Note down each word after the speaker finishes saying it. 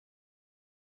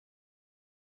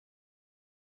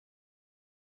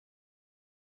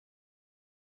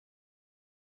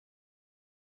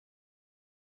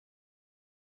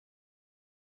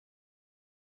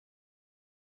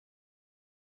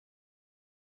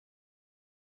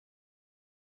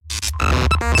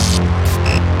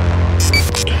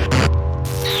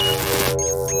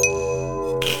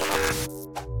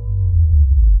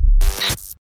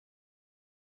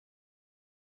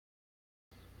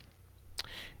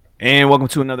And welcome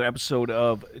to another episode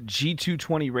of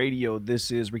G220 Radio.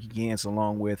 This is Ricky Gantz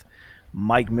along with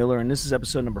Mike Miller, and this is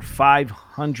episode number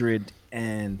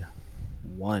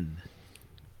 501.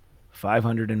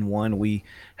 501. We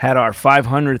had our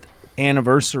 500th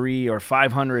anniversary or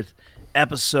 500th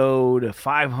episode,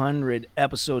 500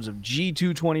 episodes of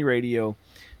G220 Radio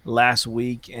last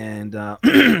week, and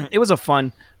it was a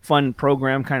fun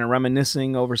program, kind of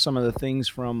reminiscing over some of the things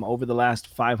from over the last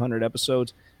 500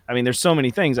 episodes. I mean, there's so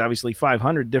many things, obviously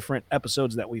 500 different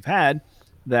episodes that we've had,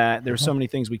 that there's so many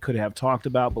things we could have talked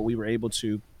about, but we were able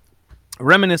to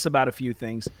reminisce about a few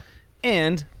things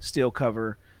and still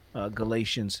cover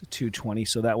Galatians 2:20.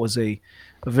 So that was a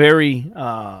very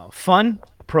fun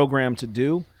program to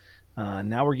do.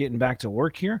 Now we're getting back to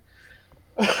work here.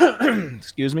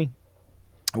 Excuse me.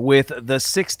 With the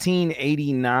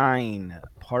 1689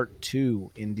 part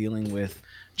 2 in dealing with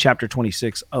chapter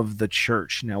 26 of the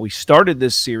church. Now, we started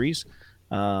this series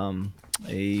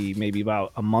maybe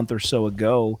about a month or so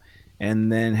ago,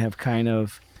 and then have kind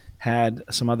of had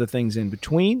some other things in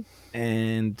between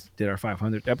and did our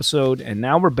 500th episode. And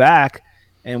now we're back,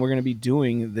 and we're going to be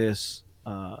doing this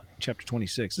chapter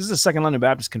 26. This is the Second London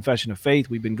Baptist Confession of Faith.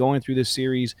 We've been going through this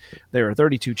series. There are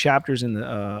 32 chapters in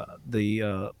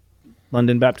the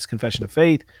London Baptist Confession of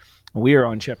Faith. We are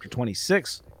on chapter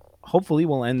 26. Hopefully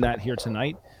we'll end that here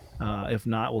tonight. If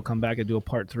not, we'll come back and do a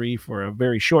part 3 for a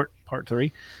very short part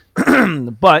 3.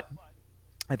 But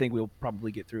I think we'll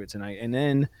probably get through it tonight. And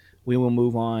then we will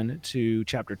move on to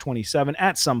chapter 27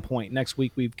 at some point. Next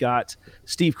week, we've got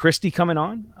Steve Christie coming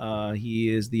on. He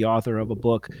is the author of a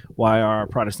book, Why Are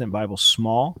Protestant Bibles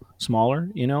Smaller,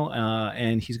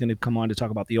 and he's going to come on to talk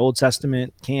about the Old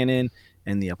Testament canon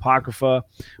and the Apocrypha.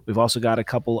 We've also got a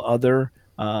couple other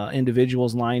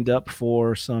individuals lined up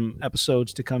for some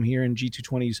episodes to come here in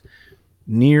G220's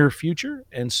near future.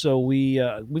 And so we've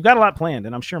got a lot planned,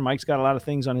 and I'm sure Mike's got a lot of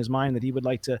things on his mind that he would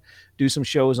like to do some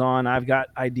shows on. I've got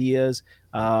ideas.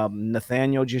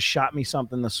 Nathaniel just shot me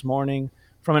something this morning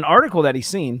from an article that he's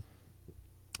seen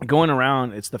going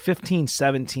around. It's the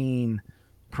 1517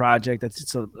 Project.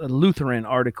 It's a Lutheran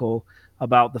article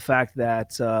about the fact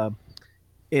that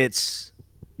it's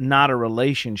not a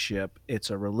relationship, it's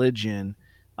a religion,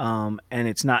 and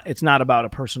it's not about a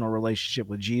personal relationship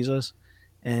with Jesus.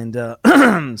 And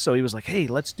so he was like, "Hey,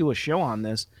 let's do a show on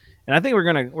this." And I think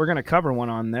we're gonna cover one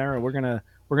on there. We're gonna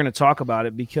talk about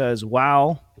it because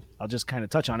while I'll just kind of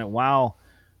touch on it, while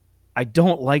I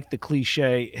don't like the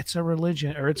cliche, it's a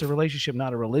religion or it's a relationship,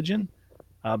 not a religion,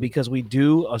 because we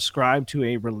do ascribe to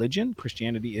a religion.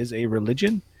 Christianity is a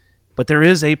religion, but there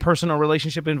is a personal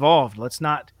relationship involved. Let's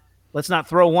not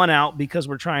throw one out because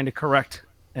we're trying to correct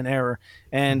an error.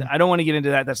 And I don't want to get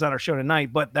into that. That's not our show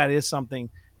tonight, but that is something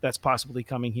that's possibly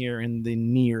coming here in the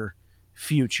near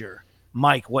future.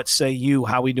 Mike, what say you?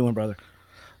 How we doing, brother?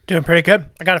 Doing pretty good.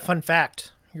 I got a fun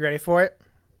fact. You ready for it?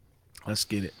 Let's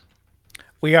get it.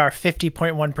 We are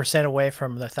 50.1% away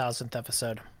from the 1,000th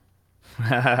episode.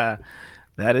 That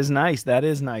is nice. That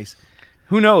is nice.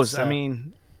 Who knows? I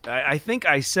mean, I think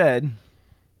I said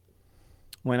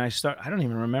when I don't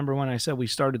even remember when I said we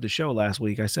started the show last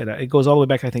week. I said it goes all the way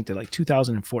back, I think, to like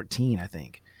 2014, I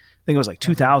think it was like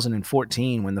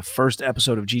 2014 when the first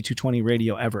episode of G220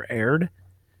 Radio ever aired. And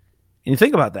you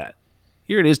think about that.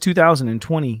 Here it is,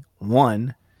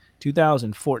 2021,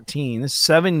 2014. This is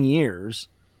 7 years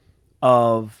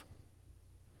of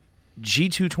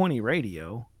G220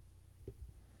 Radio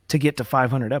to get to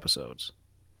 500 episodes.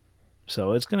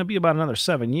 So it's going to be about another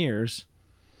 7 years,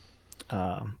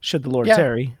 should the Lord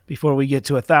tarry, before we get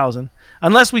to 1,000.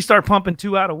 Unless we start pumping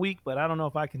 2 out a week, but I don't know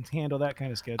if I can handle that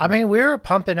kind of schedule. I mean, we were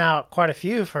pumping out quite a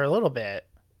few for a little bit.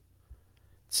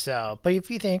 So, but if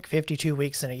you think 52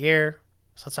 weeks in a year,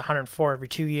 so that's 104 every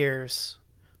 2 years.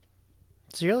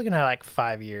 So you're looking at like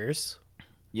 5 years.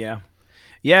 Yeah.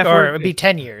 Or it would be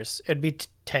 10 years. It'd be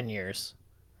 10 years.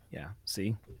 Yeah.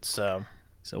 See? So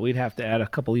we'd have to add a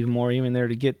couple even more even there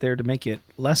to get there to make it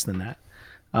less than that.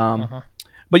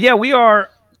 But yeah, we are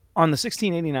on the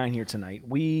 1689 here tonight.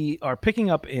 We are picking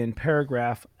up in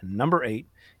paragraph number 8.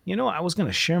 I was going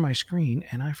to share my screen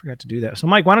and I forgot to do that. So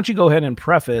Mike, why don't you go ahead and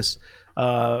preface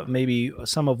maybe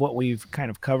some of what we've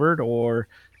kind of covered or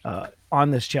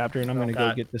on this chapter, and I'm going to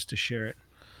go get this to share it.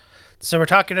 So we're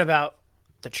talking about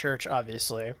the church,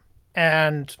 obviously.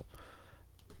 And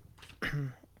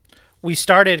we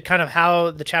started kind of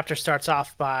how the chapter starts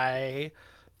off by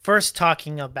first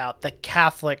talking about the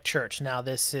Catholic Church. Now,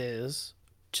 this is,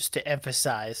 just to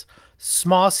emphasize,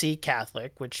 small c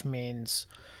Catholic, which means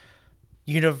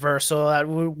universal.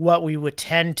 What we would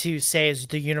tend to say is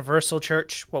the universal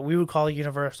church, what we would call a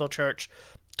universal church.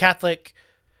 Catholic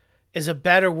is a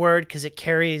better word because it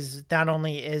carries, not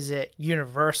only is it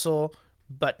universal,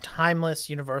 but timeless.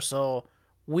 Universal,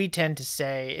 we tend to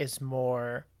say, is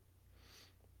more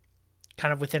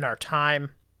kind of within our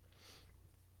time.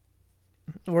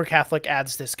 Word Catholic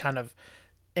adds this kind of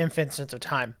infinite sense of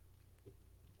time.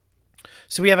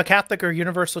 So we have a Catholic or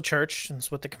universal church.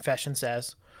 That's what the confession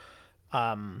says.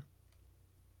 Um,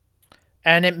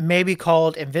 and it may be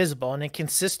called invisible, and it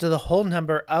consists of the whole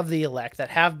number of the elect that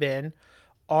have been,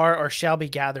 are, or shall be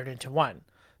gathered into one.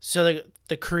 So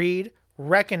the creed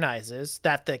recognizes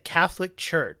that the Catholic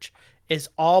Church is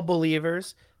all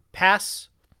believers, past,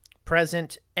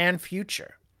 present, and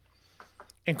future,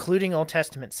 including Old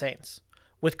Testament saints,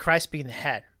 with Christ being the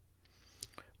head.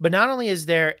 But not only is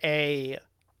there a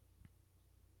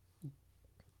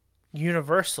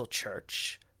universal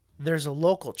church, there's a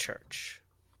local church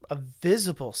of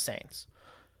visible saints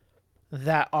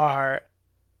that are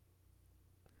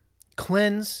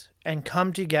cleanse and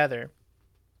come together.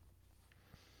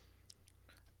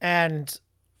 And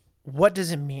what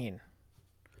does it mean?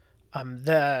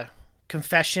 The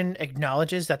confession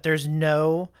acknowledges that there's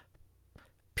no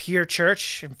pure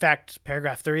church. In fact,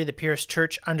 paragraph 3, the purest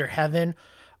church under heaven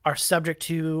are subject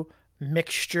to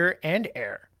mixture and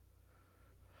error.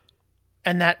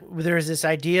 And that there's this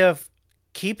idea of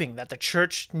keeping, that the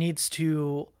church needs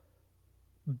to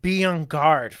be on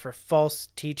guard for false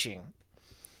teaching.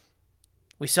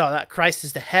 We saw that Christ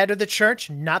is the head of the church,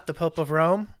 not the Pope of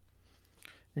Rome.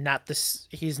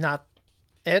 He's not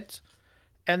it.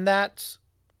 And that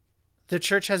the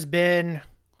church has been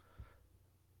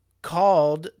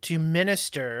called to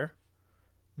minister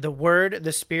the word,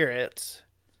 the spirit,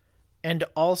 and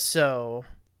also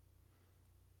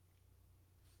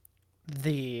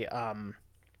the I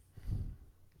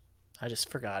just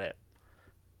forgot it.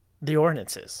 The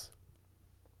ordinances.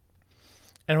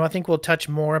 And I think we'll touch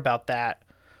more about that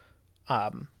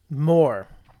more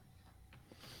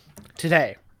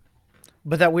today.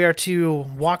 But that we are to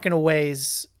walk in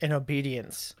ways in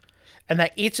obedience. And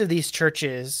that each of these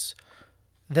churches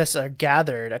thus are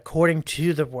gathered according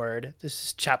to the word. This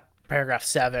is paragraph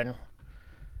 7.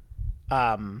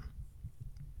 And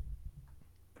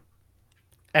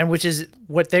which is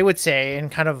what they would say,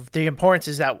 and kind of the importance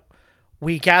is that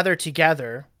we gather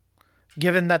together,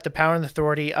 given that the power and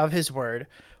authority of his word,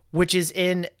 which is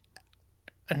in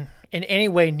any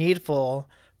way needful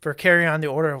for carrying on the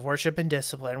order of worship and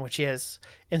discipline, which he has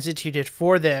instituted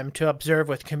for them to observe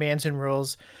with commands and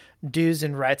rules, dues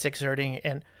and rights, exerting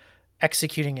and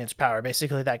executing its power.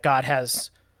 Basically, that God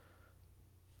has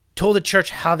told the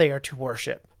church how they are to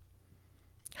worship,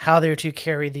 how they are to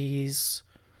carry these,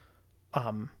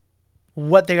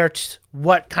 what they are,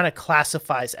 what kind of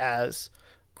classifies as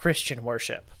Christian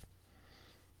worship.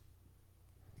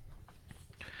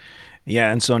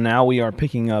 Yeah, and so now we are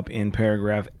picking up in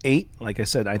paragraph 8. Like I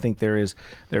said, I think there's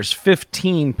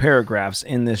 15 paragraphs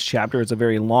in this chapter. It's a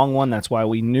very long one. That's why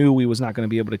we knew we was not going to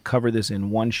be able to cover this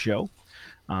in one show.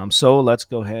 So let's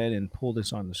go ahead and pull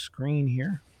this on the screen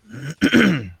here.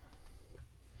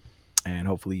 And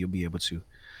hopefully you'll be able to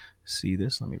see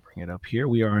this. Let me bring it up here.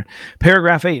 We are in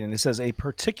paragraph 8, and it says, a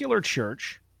particular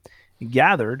church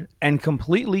gathered and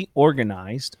completely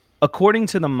organized according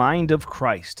to the mind of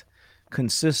Christ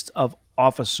consists of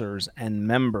officers and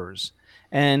members,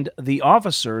 and the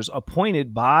officers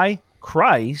appointed by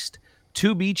Christ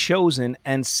to be chosen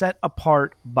and set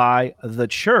apart by the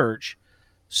church,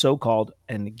 so-called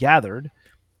and gathered,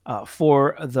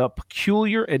 for the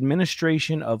peculiar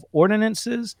administration of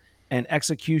ordinances and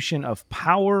execution of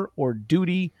power or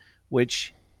duty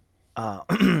which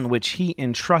which he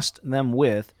entrusts them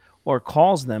with or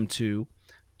calls them to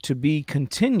be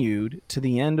continued to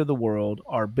the end of the world,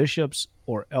 are bishops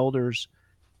or elders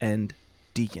and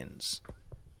deacons.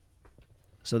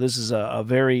 So this is a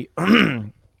very,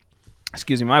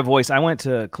 excuse me, my voice. I went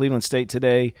to Cleveland State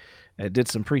today. I did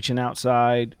some preaching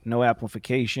outside, no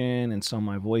amplification, and so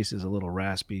my voice is a little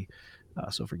raspy.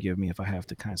 So forgive me if I have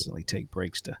to constantly take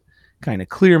breaks to kind of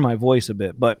clear my voice a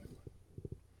bit. But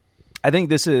I think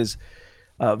this is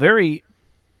very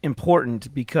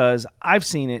important because I've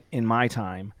seen it in my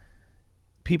time.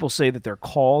 People say that they're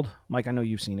called. Mike, I know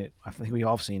you've seen it. I think we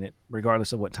all have seen it,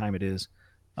 regardless of what time it is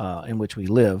in which we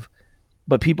live.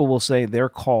 But people will say they're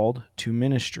called to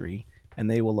ministry, and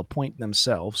they will appoint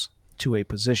themselves to a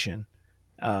position,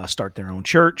 start their own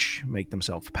church, make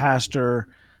themselves pastor.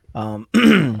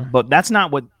 But that's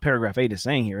not what paragraph 8 is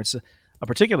saying here. It's a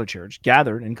particular church,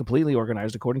 gathered and completely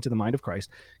organized according to the mind of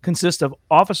Christ, consists of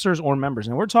officers or members.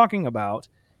 And we're talking about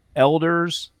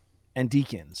elders and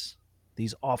deacons,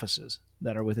 these offices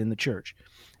that are within the church.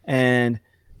 And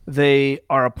they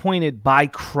are appointed by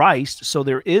Christ. So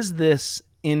there is this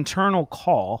internal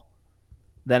call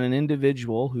that an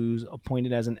individual who's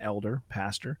appointed as an elder,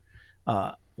 pastor,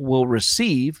 will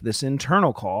receive, this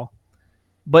internal call.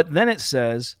 But then it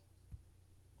says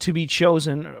to be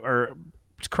chosen, or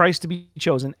Christ to be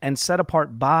chosen and set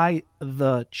apart by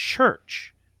the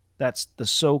church. That's the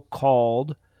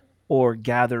so-called or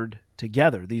gathered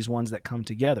together, these ones that come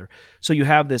together. So you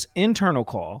have this internal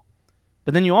call,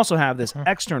 but then you also have this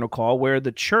external call where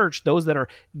the church, those that are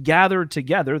gathered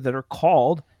together, that are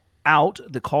called out,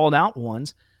 the called out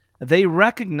ones, they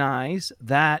recognize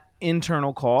that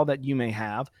internal call that you may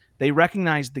have. They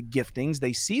recognize the giftings,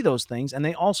 they see those things, and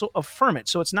they also affirm it.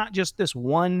 So it's not just this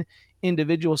one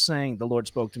individual saying, the Lord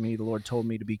spoke to me, the Lord told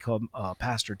me to become a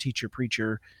pastor, teacher,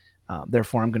 preacher,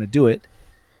 therefore I'm going to do it.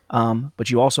 But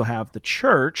you also have the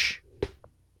church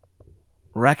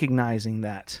recognizing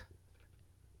that.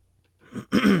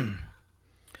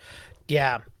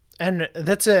 Yeah, and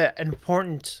that's an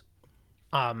important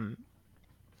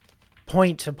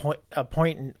point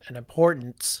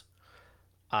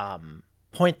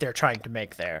they're trying to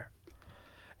make there.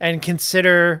 And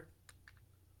consider,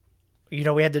 we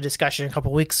had the discussion a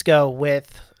couple weeks ago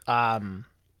with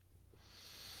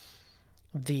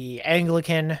the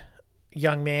Anglican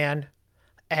young man,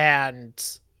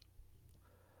 and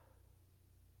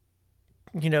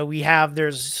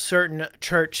there's certain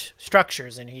church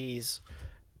structures, and he's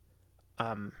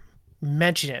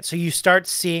mentioned it. So you start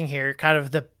seeing here kind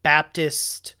of the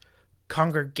Baptist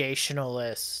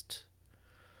Congregationalist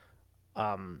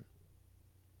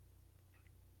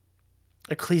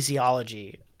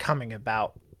ecclesiology coming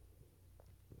about.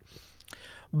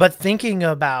 But thinking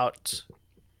about,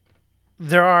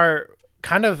 there are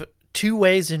kind of two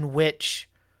ways in which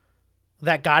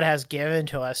that God has given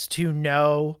to us to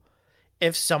know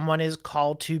if someone is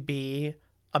called to be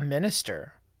a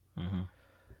minister. Mm-hmm.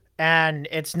 And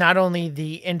it's not only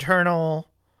the internal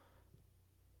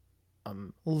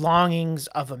longings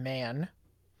of a man,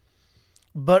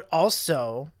 but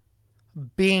also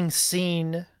being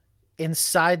seen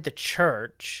inside the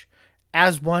church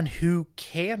as one who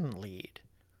can lead.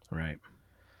 Right.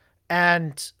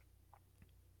 And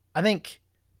I think,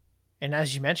 and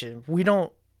as you mentioned,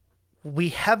 we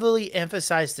heavily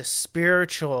emphasize the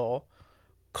spiritual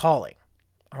calling.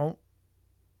 I'm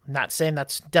not saying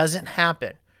that doesn't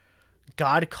happen.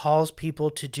 God calls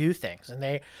people to do things,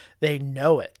 and they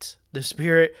know it. The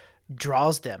Spirit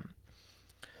draws them.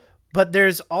 But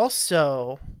there's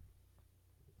also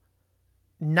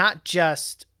not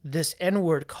just this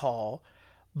inward call,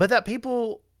 but that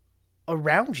people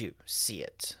around you see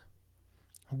it.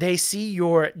 They see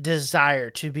your desire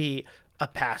to be a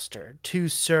pastor, to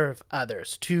serve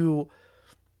others, to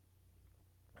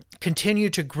continue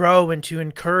to grow and to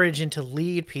encourage and to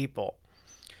lead people.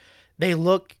 They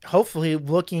hopefully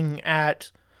looking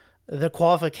at the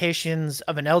qualifications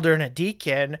of an elder and a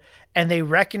deacon, and they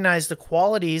recognize the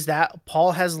qualities that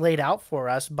Paul has laid out for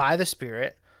us by the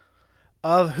Spirit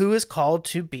of who is called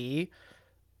to be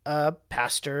a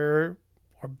pastor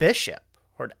or bishop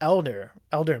or an elder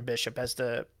and bishop, as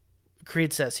the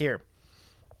creed says here.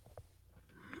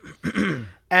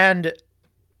 And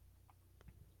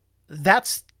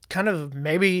that's kind of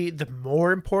maybe the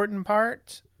more important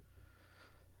part,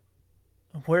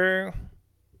 where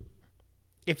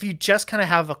if you just kind of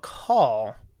have a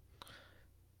call,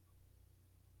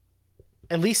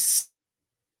 at least.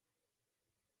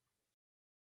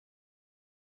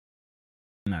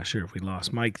 I'm not sure if we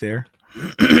lost Mike there.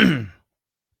 I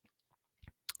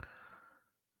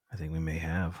think we may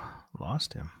have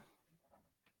lost him.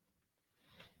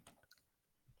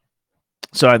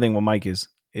 So I think what Mike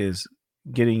is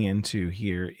getting into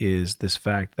here is this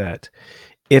fact that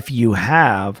if you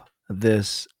have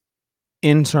this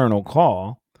internal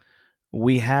call,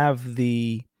 we have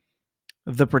the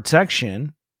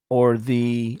protection, or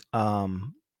the let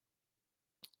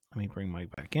me bring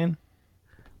Mike back in.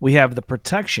 We have the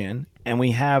protection, and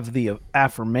we have the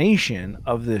affirmation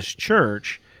of this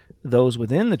church, those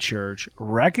within the church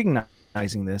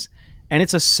recognizing this, and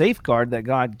it's a safeguard that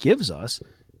God gives us,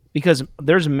 because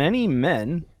there's many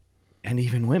men and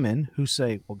even women who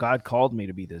say, well, God called me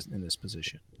to be in this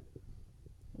position.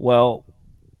 Well,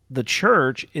 the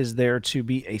church is there to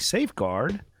be a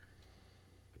safeguard,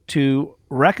 to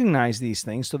recognize these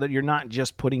things, so that you're not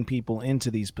just putting people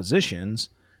into these positions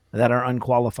that are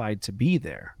unqualified to be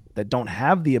there, that don't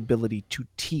have the ability to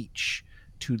teach,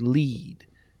 to lead,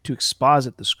 to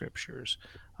exposit the scriptures,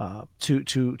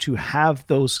 to have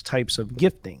those types of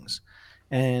giftings.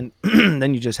 And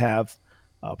then you just have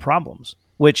problems,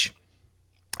 which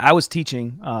I was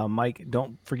teaching. Mike,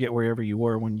 don't forget wherever you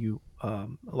were when you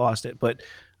lost it, but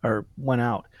or went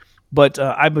out. But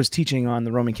I was teaching on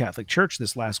the Roman Catholic Church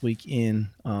this last week in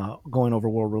going over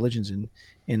world religions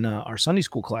in our Sunday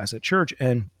school class at church,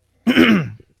 and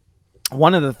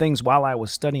one of the things while I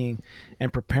was studying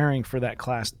and preparing for that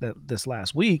class this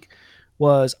last week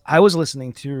was I was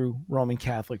listening to Roman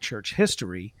Catholic Church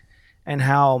history and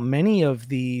how many of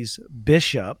these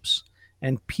bishops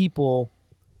and people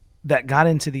that got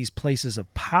into these places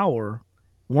of power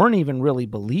weren't even really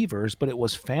believers, but it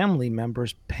was family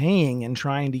members paying and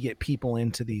trying to get people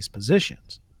into these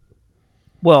positions.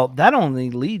 Well, that only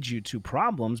leads you to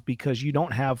problems because you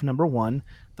don't have, number one,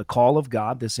 the call of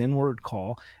God, this inward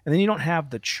call, and then you don't have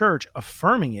the church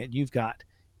affirming it. You've got,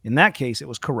 in that case, it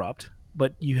was corrupt,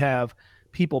 but you have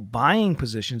people buying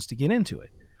positions to get into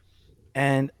it.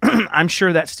 And I'm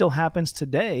sure that still happens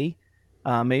today.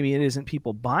 Maybe it isn't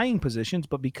people buying positions,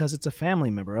 but because it's a family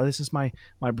member. Oh, this is my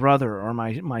brother or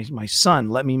my son.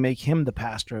 Let me make him the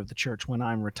pastor of the church when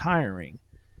I'm retiring.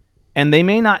 And they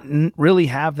may not really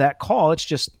have that call. It's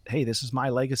just, hey, this is my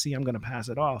legacy. I'm going to pass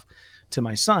it off to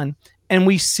my son. And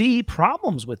we see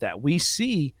problems with that. We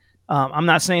see, I'm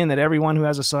not saying that everyone who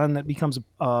has a son that becomes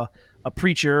a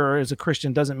preacher or is a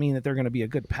Christian doesn't mean that they're going to be a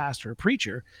good pastor or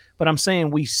preacher. But I'm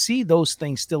saying we see those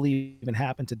things still even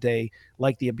happen today,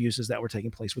 like the abuses that were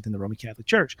taking place within the Roman Catholic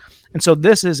Church. And so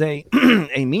this is a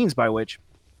means by which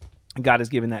God has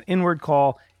given that inward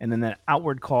call and then that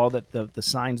outward call, that the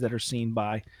signs that are seen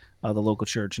by the local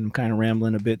church. And I'm kind of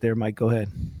rambling a bit there, Mike. Go ahead.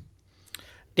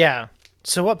 Yeah.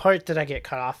 So what part did I get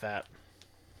cut off at?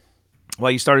 Well,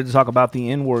 you started to talk about the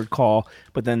inward call,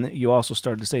 but then you also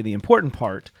started to say the important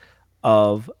part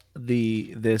of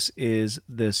this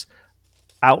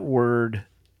outward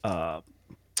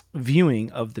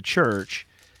viewing of the church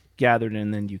gathered,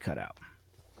 and then you cut out.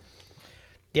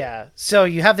 Yeah. So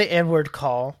you have the inward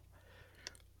call,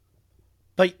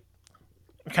 but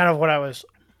kind of what I was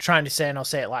trying to say, and I'll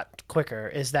say it a lot quicker,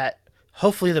 is that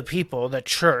hopefully the people, the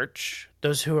church,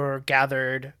 those who are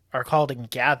gathered, are called and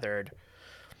gathered,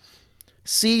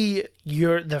 see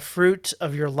the fruit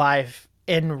of your life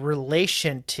in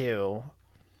relation to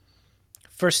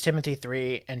 1 Timothy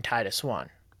 3 and Titus 1.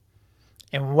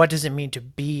 And what does it mean to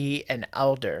be an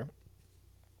elder?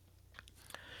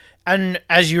 And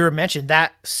as you mentioned,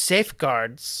 that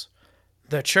safeguards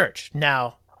the church.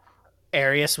 Now,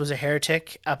 Arius was a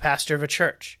heretic, a pastor of a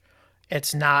church.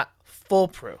 It's not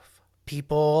foolproof.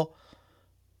 People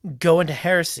go into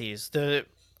heresies. The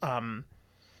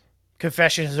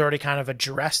confession has already kind of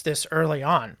addressed this early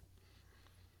on.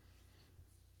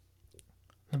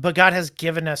 But God has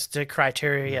given us the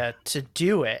criteria to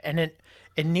do it, and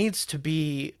it needs to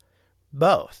be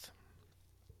both.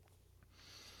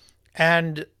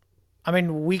 And I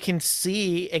mean, we can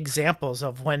see examples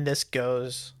of when this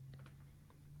goes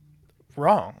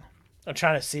wrong. I'm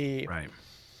trying to see, right.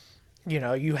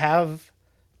 You have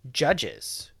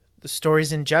Judges, the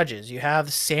stories in Judges. You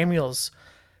have Samuel's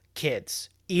kids,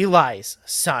 Eli's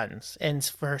sons in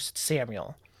 1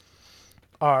 Samuel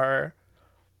are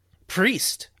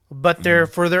priests, but they're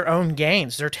for their own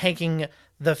gains. They're taking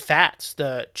the fats,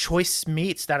 the choice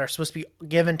meats that are supposed to be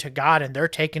given to God, and they're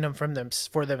taking them from them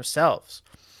for themselves.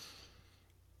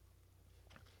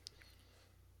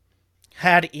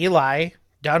 Had Eli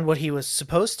done what he was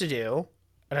supposed to do,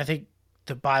 and I think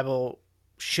the Bible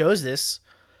shows this,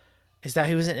 is that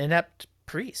he was an inept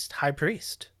priest, high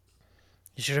priest.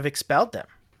 He should have expelled them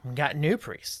and got new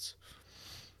priests.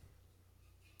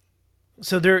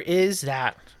 So there is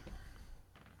that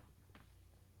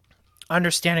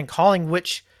understanding, calling,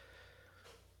 which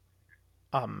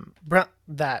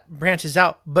that branches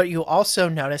out. But you also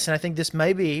notice, and I think this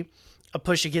may be a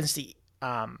push against the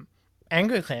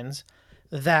Anglicans,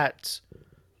 that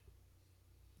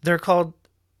they're called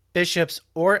bishops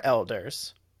or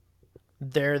elders.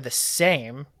 They're the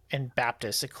same in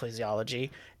Baptist ecclesiology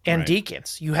and Right.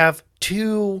 deacons. You have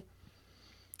two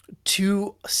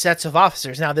sets of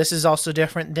officers. Now, this is also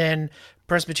different than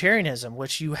Presbyterianism,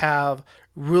 which you have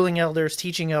ruling elders,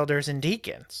 teaching elders, and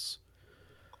deacons.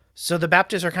 So the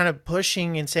Baptists are kind of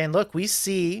pushing and saying, look, we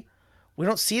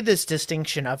don't see this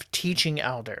distinction of teaching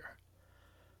elder.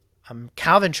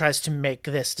 Calvin tries to make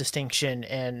this distinction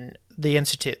in the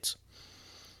Institutes.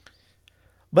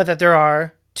 But that there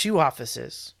are two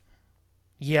offices.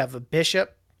 You have a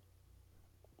bishop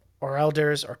or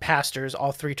elders or pastors,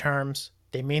 all three terms.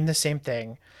 They mean the same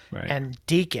thing. Right. And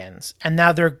deacons. And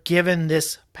now they're given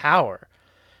this power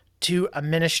to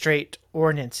administrate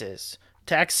ordinances,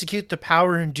 to execute the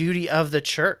power and duty of the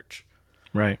church,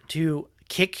 Right.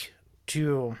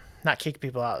 not kick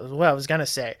people out, what I was going to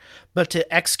say, but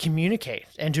to excommunicate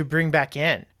and to bring back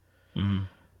in.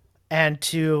 and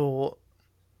to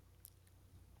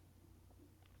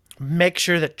make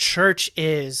sure the church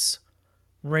is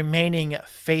remaining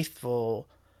faithful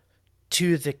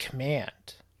to the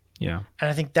command. Yeah. And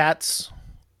I think that's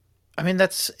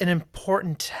an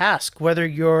important task, whether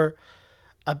you're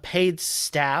a paid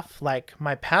staff like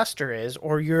my pastor is,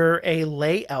 or you're a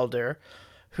lay elder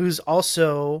who's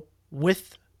also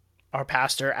with our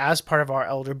pastor as part of our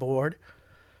elder board,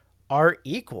 are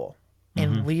equal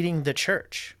Mm-hmm. in leading the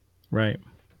church. Right.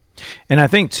 And I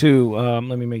think too,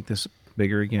 let me make this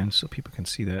bigger again so people can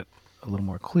see that a little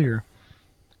more clear.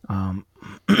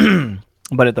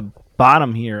 But at the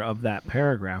bottom here of that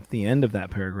paragraph, the end of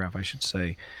that paragraph, I should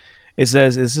say, it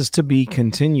says, "This is to be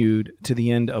continued to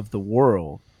the end of the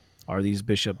world, are these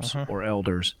bishops Uh-huh. or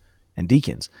elders and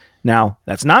deacons." Now,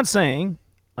 that's not saying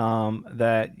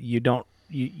that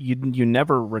you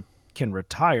never can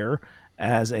retire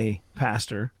as a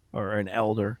pastor or an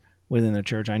elder within the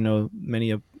church. I know many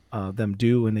of them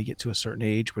do when they get to a certain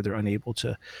age where they're unable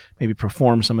to maybe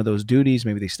perform some of those duties.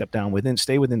 Maybe they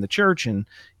stay within the church, and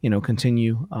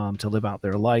continue to live out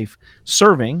their life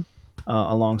serving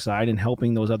alongside and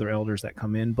helping those other elders that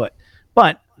come in. But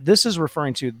this is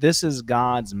referring to, this is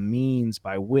God's means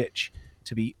by which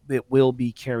it will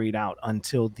be carried out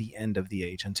until the end of the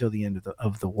age, until the end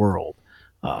of the world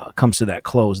comes to that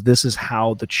close. This is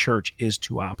how the church is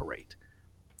to operate.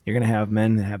 You're going to have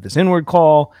men that have this inward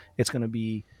call. It's going to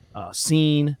be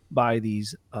seen by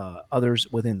these others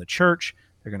within the church.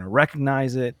 They're going to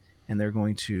recognize it, and they're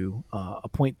going to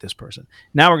appoint this person.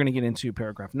 Now we're going to get into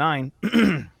paragraph 9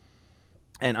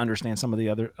 and understand some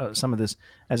of this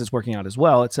as it's working out as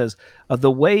well. It says,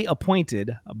 "The way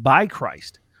appointed by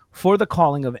Christ for the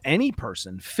calling of any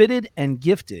person fitted and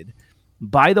gifted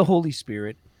by the Holy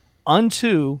Spirit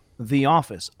unto the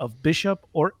office of bishop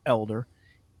or elder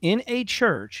in a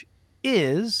church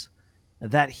is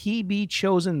that he be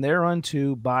chosen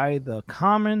thereunto by the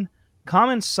common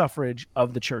suffrage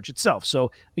of the church itself."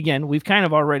 So again, we've kind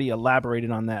of already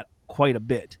elaborated on that quite a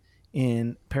bit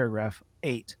in paragraph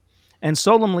 8. "And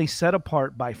solemnly set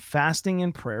apart by fasting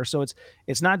and prayer." So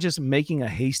it's not just making a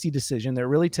hasty decision. They're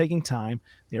really taking time.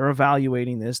 They're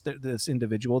evaluating this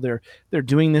individual. They're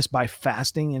doing this by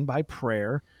fasting and by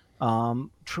prayer,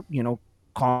 calling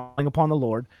upon the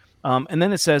Lord. And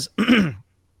then it says,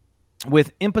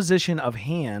 "with imposition of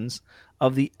hands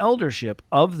of the eldership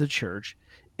of the church,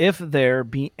 if there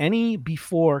be any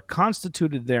before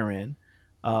constituted therein,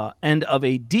 and of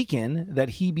a deacon, that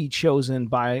he be chosen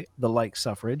by the like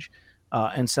suffrage,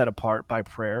 and set apart by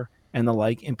prayer and the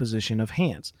like imposition of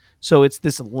hands." So it's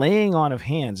this laying on of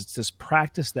hands. It's this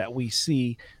practice that we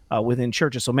see within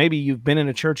churches. So maybe you've been in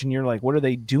a church and you're like, what are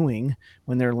they doing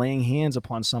when they're laying hands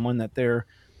upon someone that they're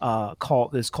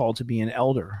called to be an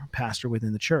elder pastor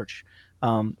within the church?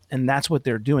 And that's what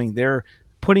they're doing. They're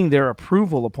putting their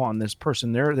approval upon this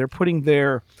person. They're putting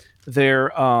their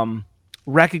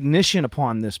recognition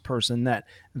upon this person, that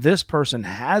this person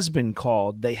has been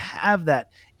called. They have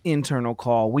that internal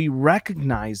call. We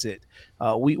recognize it.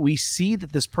 We see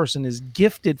that this person is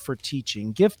gifted for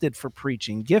teaching, gifted for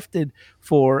preaching, gifted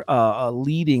for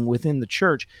leading within the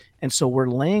church. And so we're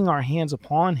laying our hands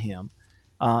upon him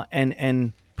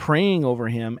and praying over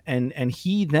him, and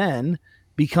he then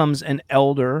becomes an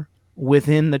elder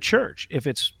within the church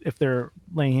if they're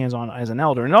laying hands on as an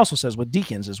elder. And it also says with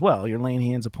deacons as well, you're laying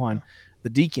hands upon the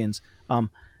deacons,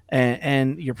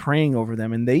 and you're praying over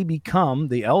them, and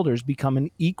the elders become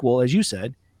an equal, as you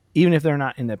said. Even if they're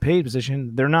not in the paid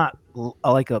position, they're not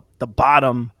like the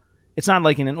bottom. It's not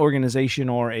like in an organization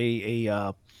or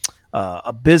a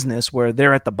business where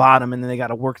they're at the bottom and then they got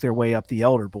to work their way up the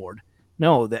elder board.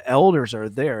 No, the elders are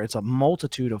there. It's a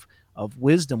multitude of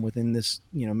wisdom within this,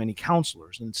 many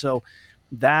counselors. And so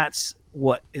that's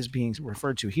what is being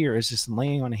referred to here, is just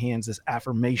laying on hands, this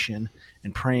affirmation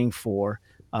and praying for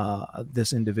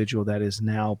this individual that is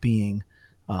now being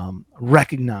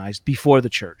recognized before the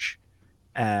church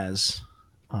as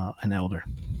an elder.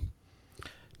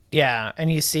 Yeah,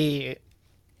 and you see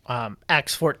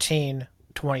Acts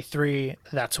 14:23,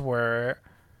 that's where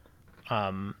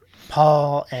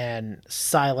Paul and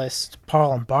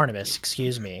Barnabas,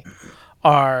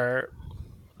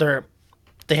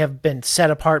 they have been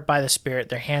set apart by the Spirit.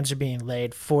 Their hands are being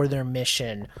laid for their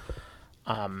mission.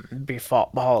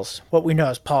 What we know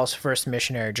is Paul's first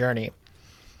missionary journey.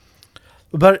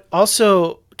 But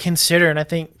also consider, and I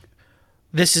think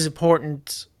this is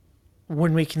important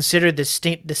when we consider the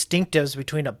distinctives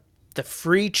between the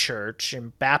free church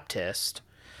and Baptist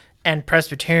and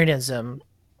Presbyterianism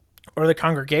or the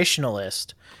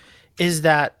Congregationalist, is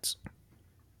that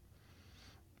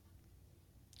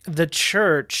the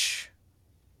church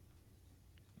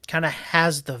kind of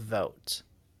has the vote.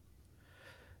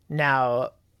 Now,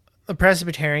 the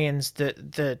Presbyterians,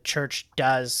 the church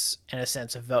does, in a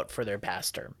sense, vote for their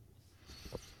pastor.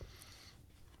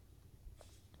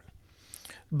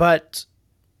 But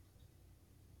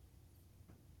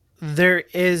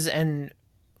there's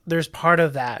part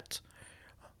of that,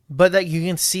 but that you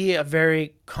can see a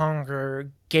very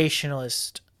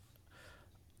congregationalist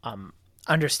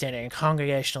understanding,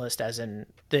 congregationalist as in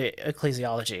the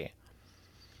ecclesiology,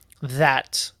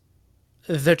 that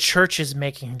the church is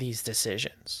making these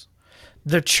decisions.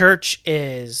 The church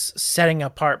is setting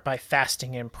apart by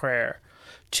fasting and prayer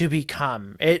to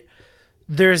become it.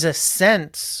 There's a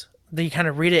sense that you kind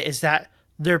of read it is that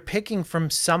they're picking from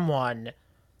someone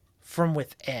from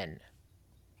within.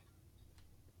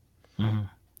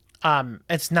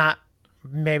 It's not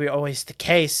maybe always the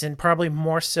case, and probably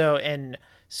more so in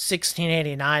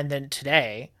 1689 than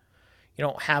today. You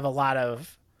don't have a lot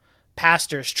of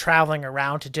pastors traveling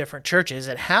around to different churches.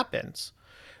 It happens,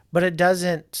 but it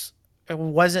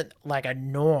wasn't like a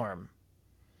norm.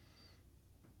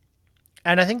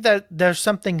 And I think that there's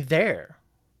something there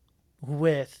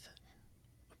with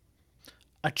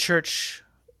a church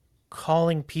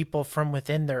calling people from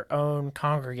within their own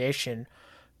congregation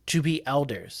to be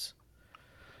elders.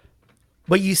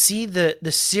 But you see the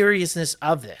seriousness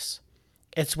of this.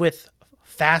 It's with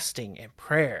fasting and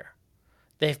prayer.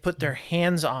 They've put their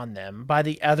hands on them by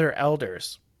the other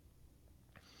elders.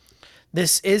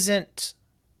 This isn't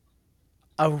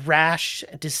a rash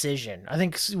decision. I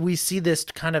think we see this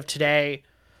kind of today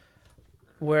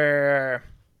where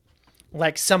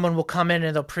like someone will come in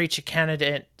and they'll preach a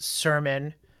candidate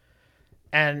sermon,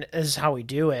 and this is how we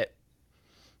do it.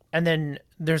 And then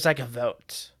there's like a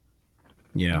vote.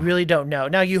 Yeah. You really don't know.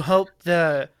 Now you hope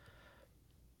the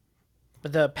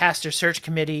pastor search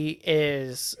committee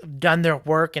is done their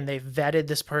work and they've vetted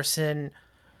this person.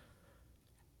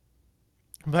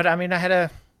 But I mean, I had a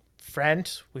friend,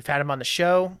 we've had him on the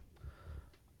show,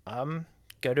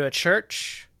 go to a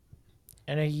church,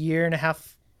 and a year and a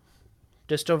half,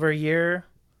 just over a year,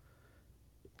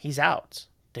 he's out.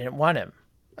 Didn't want him.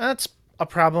 That's a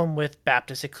problem with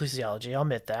Baptist ecclesiology, I'll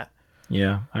admit that.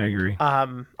 Yeah, I agree.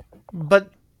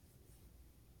 But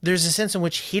there's a sense in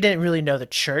which he didn't really know the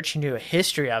church. He knew a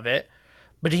history of it,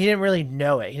 but he didn't really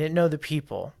know it. He didn't know the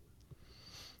people.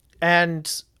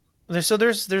 And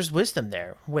there's wisdom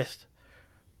there with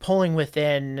pulling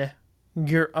within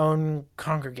your own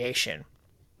congregation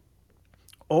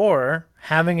or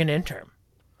having an interim.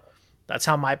 That's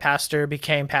how my pastor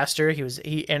became pastor. He was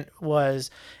an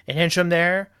interim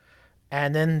there,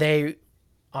 and then they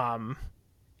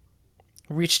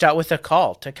reached out with a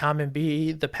call to come and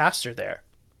be the pastor there.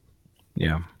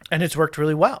 Yeah. And it's worked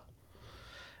really well.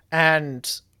 And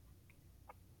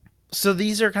so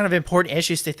these are kind of important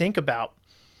issues to think about.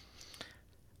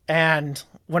 And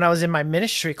when I was in my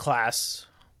ministry class,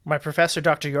 my professor,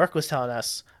 Dr. York, was telling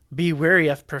us, be wary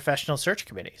of professional search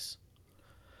committees.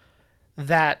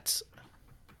 That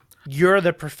you're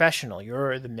the professional,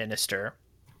 you're the minister.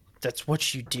 That's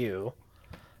what you do.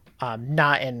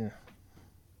 Not in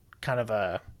kind of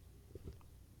a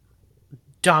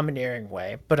domineering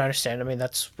way, but understand, I mean,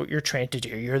 that's what you're trained to do.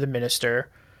 You're the minister.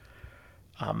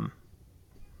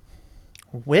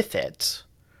 With it.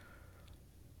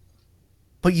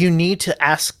 But you need to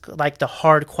ask like the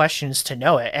hard questions to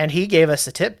know it. And he gave us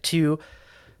a tip to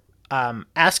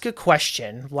ask a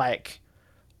question like,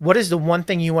 what is the one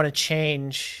thing you want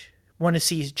to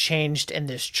see changed in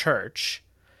this church?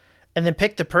 And then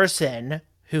pick the person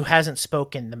who hasn't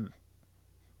spoken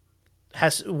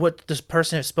what this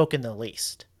person has spoken the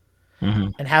least,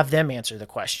 and have them answer the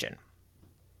question.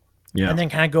 Yeah. And then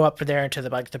kind of go up from there into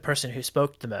the person who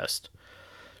spoke the most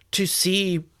to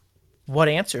see what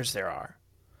answers there are.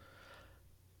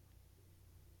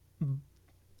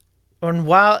 And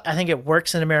while I think it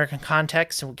works in American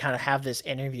context and we kind of have this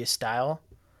interview style,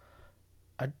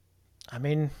 I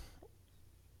mean,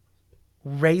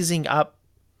 raising up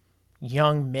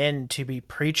young men to be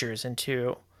preachers and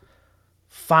to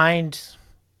find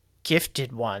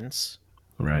gifted ones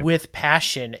with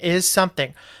passion is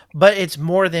something, but it's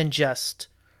more than just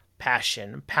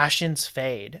passion. Passions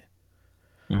fade.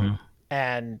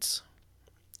 And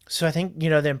so I think,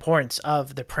 the importance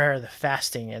of the prayer, the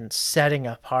fasting, and setting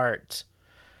apart,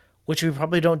 which we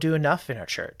probably don't do enough in our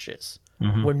churches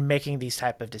when making these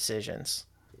type of decisions.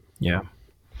 Yeah.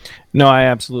 No, I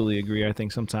absolutely agree. I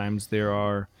think sometimes there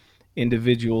are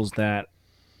individuals that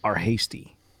are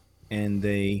hasty and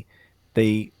they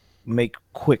make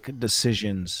quick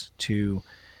decisions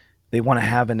they want to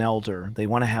have an elder. They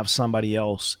want to have somebody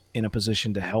else in a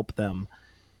position to help them.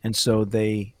 And so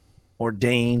they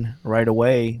ordain right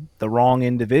away the wrong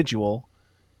individual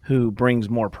who brings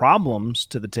more problems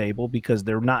to the table because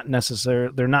they're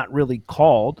not really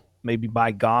called maybe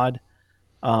by God,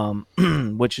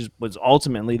 which was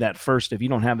ultimately that first. If you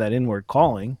don't have that inward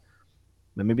calling,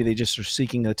 then maybe they just are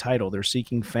seeking a title, they're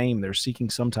seeking fame, they're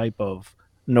seeking some type of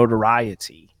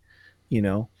notoriety, you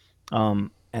know.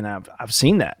 And I've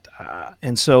seen that,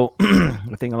 and so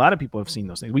I think a lot of people have seen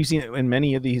those things. We've seen it in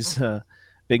many of these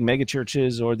big mega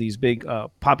churches or these big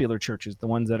popular churches, the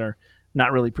ones that are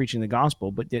not really preaching the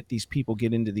gospel, but yet these people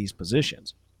get into these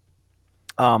positions.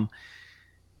 Um,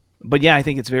 but yeah, I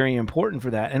think it's very important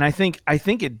for that, and I think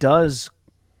it does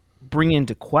bring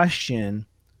into question.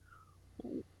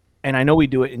 And I know we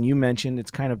do it, and you mentioned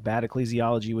it's kind of bad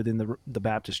ecclesiology within the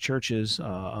Baptist churches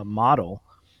model,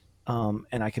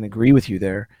 and I can agree with you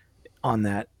there on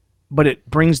that. But it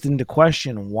brings into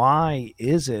question, why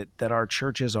is it that our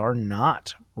churches are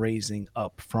not raising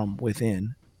up from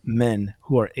within men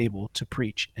who are able to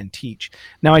preach and teach?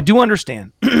 Now, I do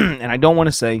understand, and I don't want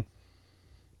to say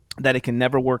that it can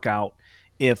never work out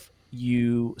if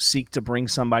you seek to bring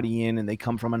somebody in and they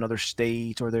come from another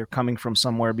state or they're coming from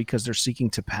somewhere because they're seeking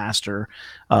to pastor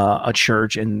a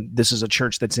church, and this is a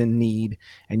church that's in need,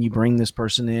 and you bring this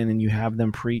person in and you have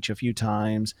them preach a few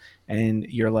times and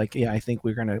you're like, yeah, I think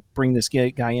we're going to bring this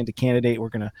guy into candidate, we're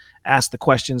going to ask the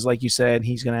questions like you said,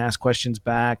 he's going to ask questions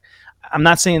back. I'm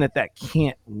not saying that that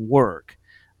can't work,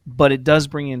 but it does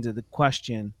bring into the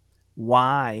question,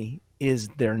 why is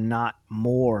there not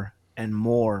more and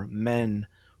more men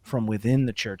from within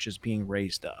the churches being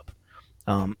raised up?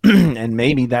 And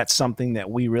maybe that's something that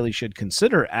we really should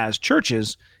consider as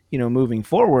churches, moving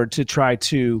forward, to try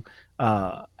to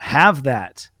have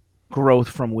that growth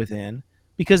from within,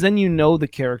 because then the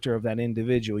character of that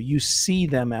individual. You see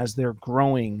them as they're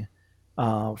growing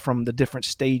from the different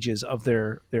stages of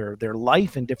their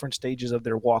life and different stages of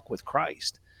their walk with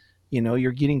Christ.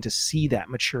 You're getting to see that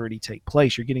maturity take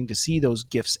place. You're getting to see those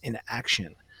gifts in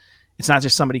action. It's not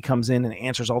just somebody comes in and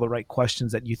answers all the right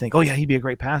questions that you think, oh yeah, he'd be a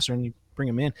great pastor, and you bring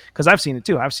him in. Because I've seen it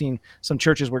too. I've seen some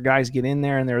churches where guys get in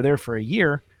there and they're there for a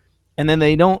year, and then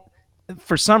they don't,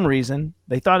 for some reason,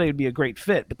 they thought it would be a great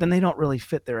fit, but then they don't really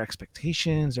fit their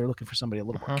expectations. They're looking for somebody a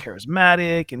little more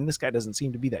charismatic, and this guy doesn't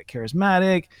seem to be that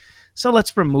charismatic. So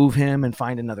let's remove him and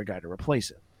find another guy to replace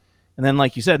him. And then,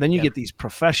 like you said, then you get these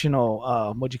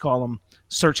professional, what'd you call them,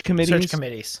 search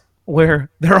committees, where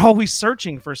they're always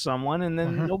searching for someone, and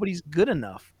then nobody's good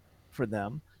enough for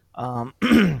them.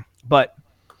 But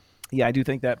yeah, I do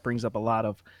think that brings up a lot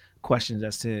of questions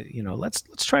as to, let's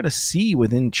try to see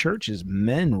within churches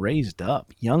men raised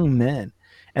up, young men,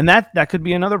 and that could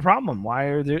be another problem. Why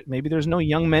are there? Maybe there's no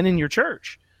young men in your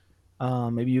church.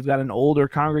 Maybe you've got an older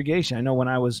congregation. I know when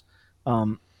I was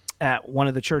at one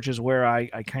of the churches where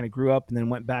I kind of grew up and then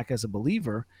went back as a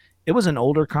believer, it was an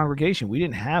older congregation. We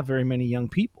didn't have very many young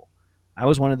people. I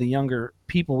was one of the younger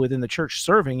people within the church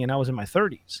serving, and I was in my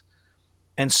 30s.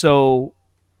 And so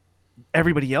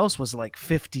everybody else was like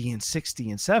 50 and 60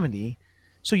 and 70.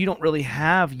 So you don't really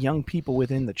have young people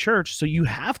within the church. So you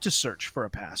have to search for a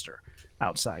pastor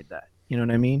outside that. You know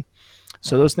what I mean?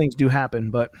 So those things do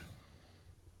happen. But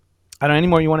I don't know, any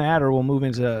more you want to add, or we'll move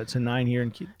into 9 here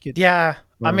and get. Yeah.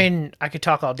 I mean, I could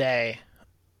talk all day.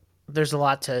 There's a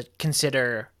lot to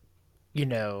consider,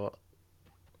 and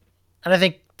I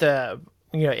think the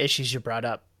issues you brought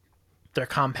up, they're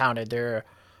compounded. They're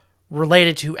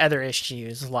related to other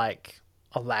issues like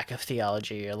a lack of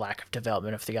theology, a lack of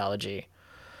development of theology.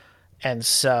 And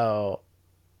so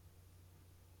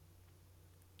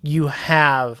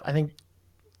I think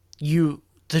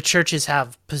the churches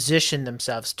have positioned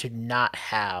themselves to not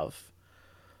have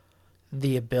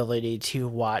the ability to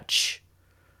watch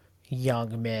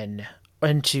young men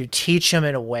and to teach them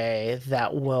in a way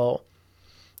that will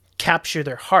capture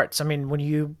their hearts. I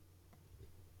mean,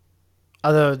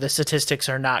 although the statistics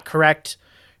are not correct,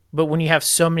 but when you have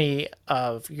so many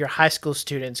of your high school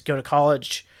students go to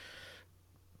college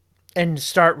and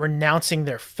start renouncing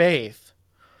their faith,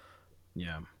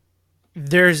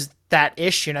 there's that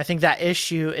issue. And I think that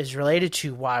issue is related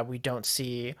to why we don't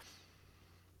see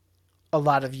a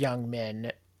lot of young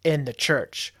men in the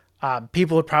church.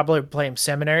 People would probably blame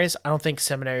seminaries. I don't think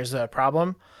seminaries are a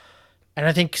problem. And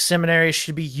I think seminaries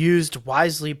should be used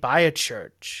wisely by a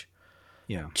church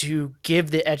to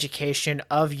give the education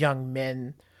of young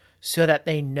men so that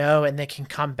they know and they can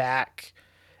come back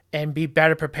and be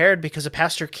better prepared, because a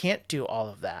pastor can't do all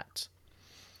of that.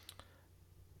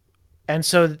 And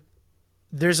so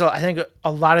I think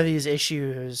a lot of these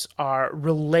issues are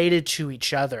related to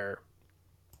each other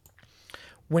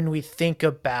when we think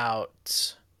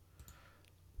about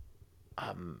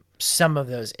some of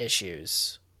those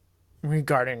issues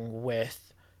regarding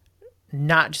with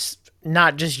not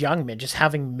just young men, just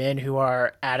having men who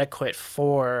are adequate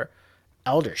for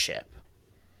eldership.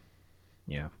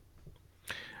 Yeah.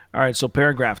 All right, so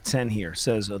paragraph 10 here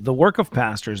says the work of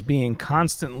pastors being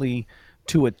constantly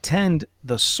to attend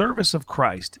the service of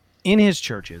Christ in his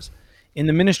churches in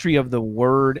the ministry of the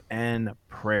word and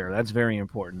prayer. That's very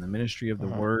important. The ministry of the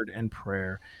word and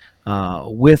prayer,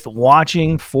 with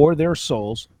watching for their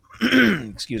souls,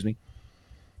 excuse me,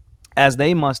 as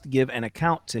they must give an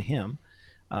account to him.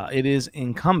 It is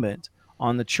incumbent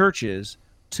on the churches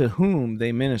to whom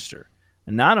they minister,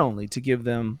 and not only to give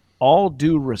them all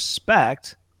due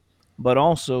respect, but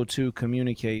also to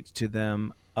communicate to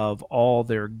them of all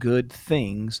their good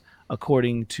things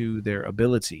according to their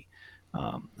ability,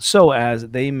 so as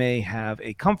they may have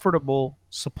a comfortable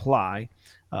supply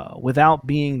without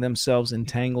being themselves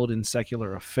entangled in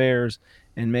secular affairs,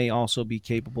 and may also be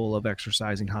capable of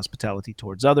exercising hospitality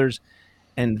towards others.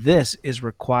 And this is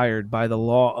required by the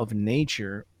law of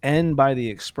nature and by the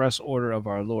express order of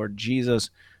our Lord Jesus,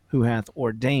 who hath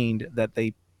ordained that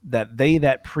they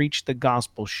that preach the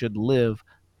gospel should live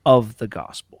of the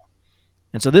gospel.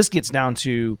 And so this gets down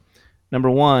to number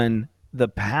one, the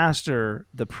pastor,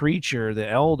 the preacher, the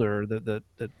elder, the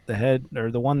head, or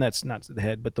the one that's not the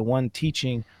head, but the one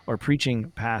teaching or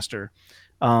preaching pastor,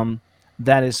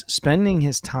 that is spending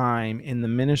his time in the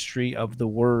ministry of the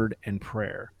word and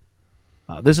prayer.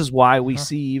 This is why we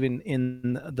see even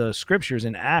in the scriptures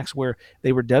in Acts where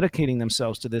they were dedicating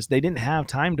themselves to this. They didn't have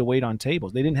time to wait on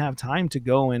tables. They didn't have time to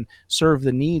go and serve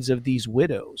the needs of these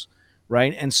widows,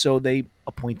 right? And so they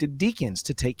appointed deacons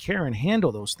to take care and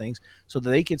handle those things so that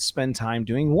they could spend time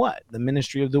doing what? The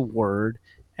ministry of the word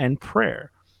and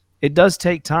prayer. It does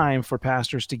take time for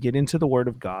pastors to get into the word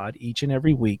of God each and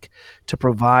every week, to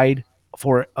provide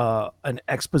for an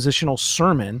expositional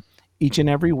sermon each and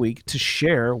every week, to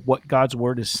share what God's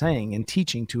word is saying and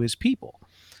teaching to his people.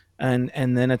 And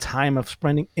then a time of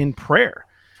spending in prayer.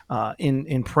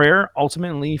 In prayer,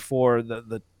 ultimately for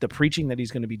the preaching that he's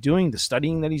going to be doing, the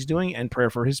studying that he's doing, and prayer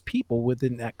for his people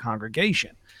within that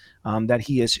congregation that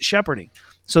he is shepherding.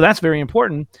 So that's very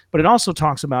important. But it also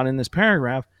talks about in this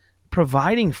paragraph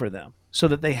providing for them so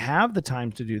that they have the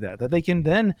time to do that they can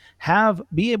then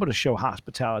be able to show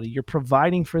hospitality. You're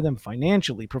providing for them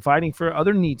financially, providing for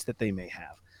other needs that they may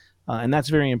have. And that's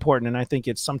very important. And I think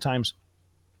it's sometimes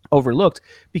overlooked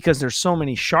because there's so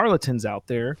many charlatans out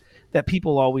there that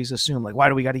people always assume, like, why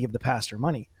do we got to give the pastor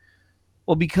money?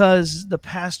 Well, because the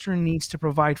pastor needs to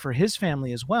provide for his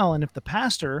family as well. And if the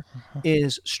pastor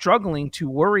is struggling to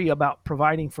worry about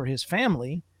providing for his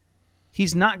family,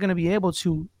 he's not going to be able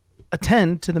to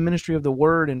attend to the ministry of the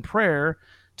word and prayer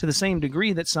to the same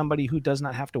degree that somebody who does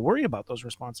not have to worry about those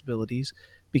responsibilities,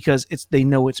 because they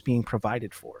know it's being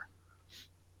provided for.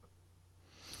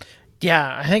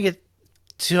 Yeah, I think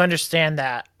to understand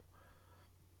that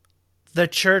the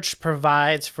church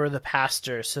provides for the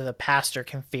pastor so the pastor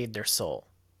can feed their soul,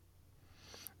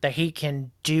 that he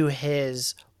can do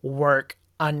his work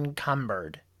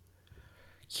unencumbered.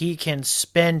 He can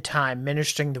spend time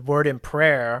ministering the word and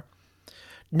prayer,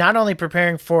 not only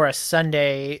preparing for a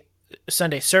Sunday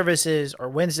services or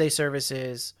Wednesday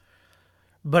services,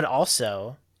 but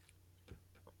also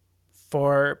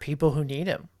for people who need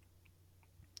him.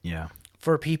 Yeah.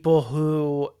 For people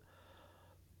who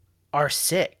are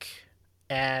sick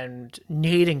and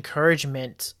need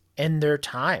encouragement in their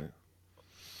time.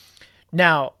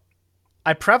 Now,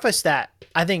 I preface that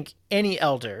I think any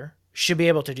elder should be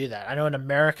able to do that. I know in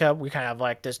America we kind of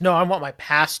like this, no, I want my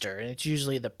pastor, and it's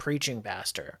usually the preaching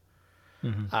pastor.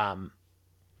 Mm-hmm.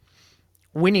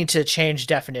 We need to change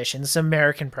definitions. It's an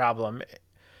American problem.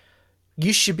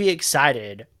 You should be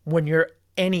excited when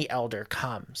any elder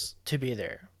comes to be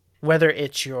there, whether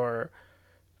it's your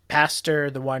pastor,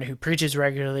 the one who preaches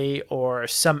regularly, or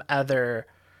some other,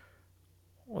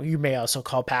 well, you may also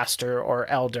call pastor or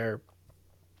elder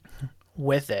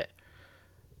with it,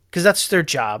 because that's their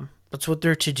job. That's what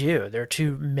they're to do. They're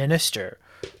to minister.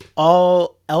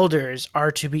 All elders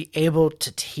are to be able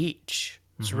to teach.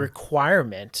 It's a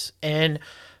requirement in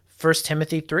 1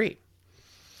 Timothy 3.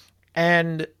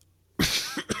 And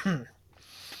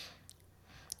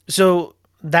so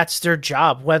that's their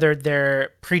job, whether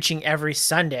they're preaching every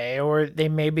Sunday or they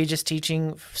may be just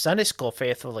teaching Sunday school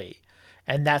faithfully.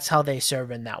 And that's how they serve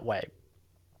in that way.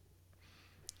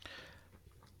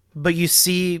 But you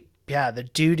see, the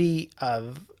duty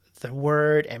of the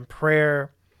word and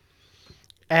prayer,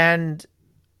 and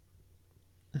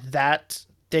that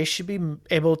they should be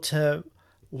able to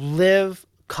live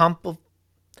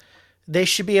they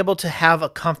should be able to have a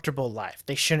comfortable life.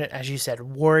 They shouldn't, as you said,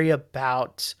 worry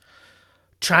about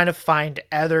trying to find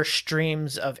other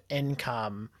streams of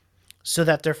income so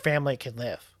that their family can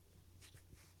live.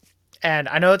 And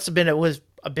I know it was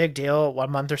a big deal 1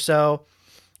 month or so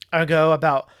ago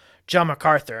about John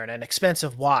MacArthur and an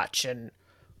expensive watch and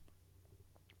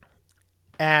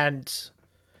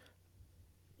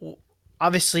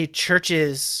obviously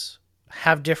churches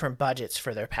have different budgets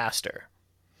for their pastor.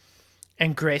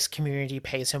 And Grace Community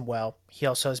pays him well. He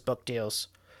also has book deals.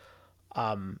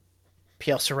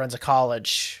 He also runs a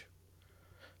college.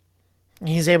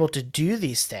 He's able to do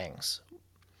these things.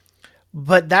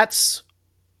 But that's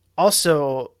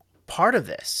also part of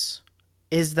this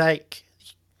is like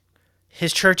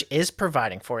his church is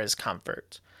providing for his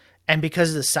comfort. And because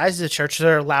of the size of the church,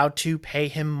 they're allowed to pay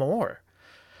him more.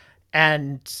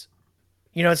 And,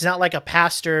 it's not like a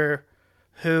pastor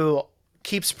who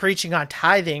keeps preaching on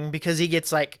tithing because he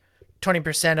gets like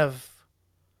 20% of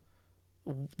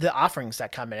the offerings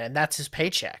that come in, and that's his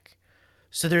paycheck.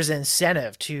 So there's an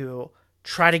incentive to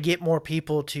try to get more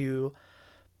people to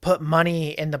put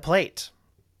money in the plate.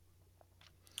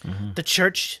 Mm-hmm. The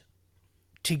church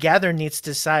together needs to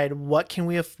decide what can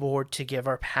we afford to give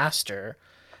our pastor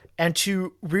and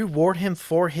to reward him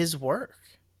for his work,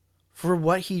 for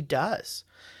what he does.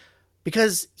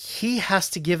 Because he has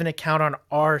to give an account on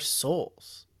our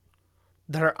souls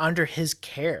that are under his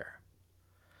care.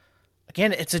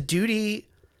 Again, it's a duty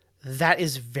that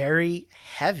is very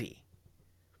heavy.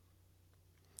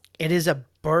 It is a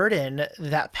burden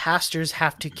that pastors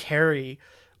have to carry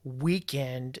week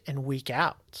in and week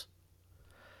out.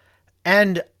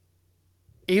 And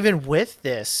even with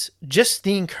this, just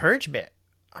the encouragement.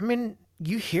 I mean,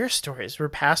 you hear stories where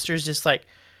pastors just like,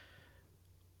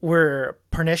 where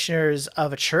parishioners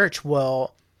of a church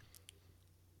will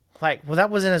like, well,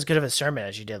 that wasn't as good of a sermon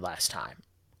as you did last time.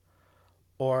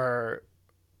 Or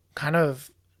kind of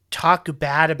talk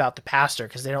bad about the pastor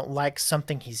because they don't like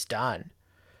something he's done.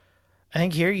 I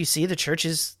think here you see the church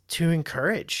is to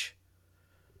encourage,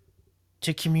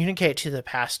 to communicate to the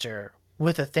pastor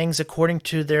with the things according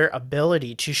to their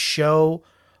ability to show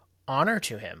honor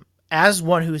to him as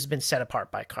one who has been set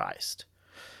apart by Christ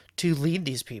to lead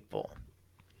these people.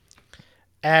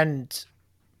 And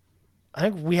I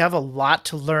think we have a lot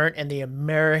to learn in the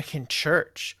American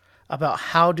church about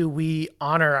how do we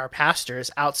honor our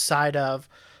pastors outside of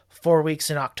 4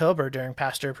 weeks in October during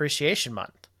Pastor Appreciation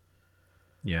Month.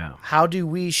 Yeah. How do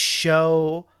we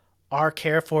show our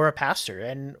care for a pastor?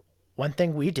 And one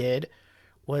thing we did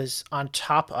was on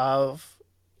top of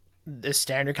the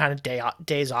standard kind of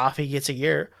days off he gets a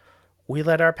year, we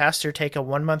let our pastor take a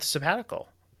 1 month sabbatical.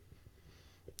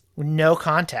 No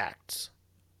contact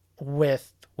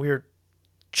with weird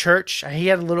church. He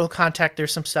had a little contact.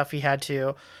 There's some stuff he had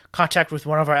to contact with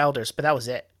one of our elders, but that was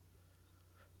it.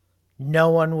 No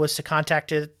one was to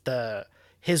contact it.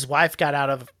 His wife got out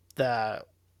of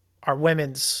our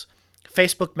women's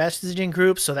Facebook messaging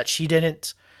group so that she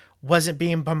wasn't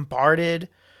being bombarded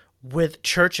with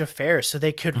church affairs, so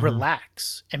they could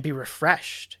relax and be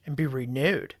refreshed and be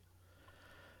renewed.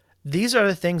 These are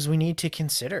the things we need to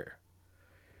consider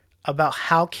about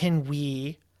how can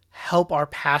we help our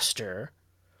pastor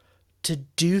to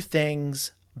do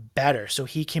things better so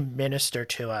he can minister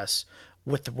to us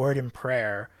with the word and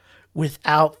prayer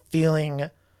without feeling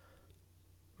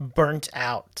burnt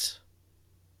out.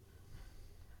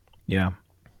 Yeah.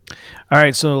 All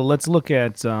right, so let's look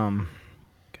at gotta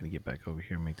get back over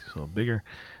here, make this a little bigger.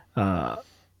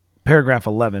 Paragraph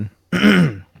 11.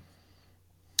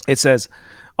 It says,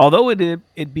 although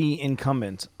it be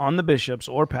incumbent on the bishops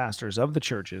or pastors of the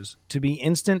churches to be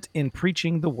instant in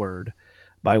preaching the word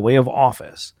by way of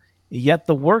office, yet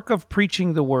the work of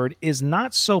preaching the word is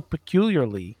not so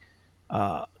peculiarly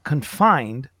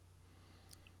confined.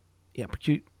 Yeah,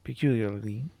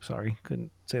 peculiarly, sorry,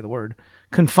 couldn't say the word,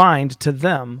 confined to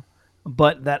them,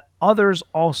 but that others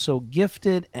also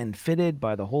gifted and fitted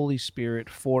by the Holy Spirit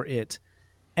for it,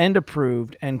 and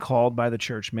approved and called by the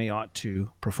church may ought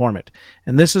to perform it.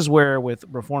 And this is where with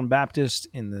Reformed Baptist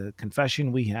in the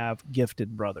confession we have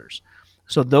gifted brothers.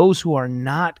 So those who are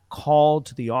not called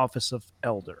to the office of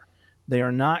elder, they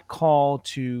are not called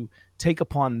to take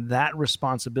upon that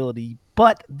responsibility,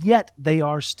 but yet they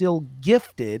are still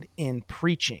gifted in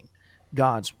preaching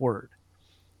God's word.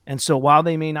 And so while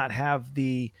they may not have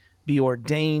be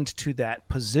ordained to that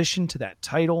position, to that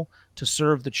title, to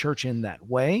serve the church in that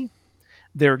way,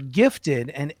 they're gifted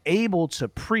and able to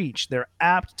preach. They're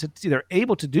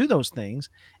able to do those things,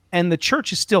 and the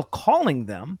church is still calling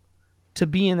them to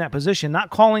be in that position, not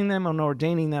calling them and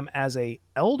ordaining them as a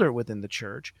elder within the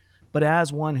church, but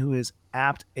as one who is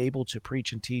apt, able to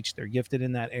preach and teach. They're gifted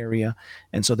in that area,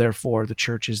 and so therefore the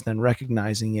church is then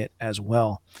recognizing it as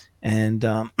well. And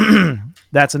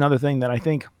that's another thing that I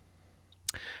think.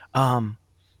 Um,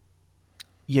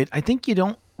 Yet I think you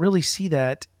don't really see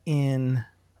that in.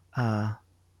 Uh,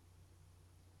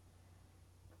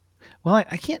 well,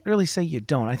 I can't really say you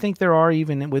don't. I think there are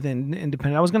even within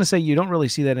independent. I was going to say you don't really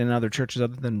see that in other churches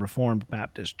other than Reformed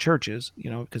Baptist churches,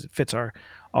 because it fits our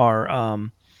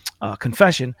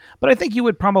confession. But I think you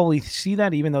would probably see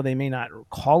that, even though they may not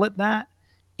call it that,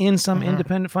 in some Hmm.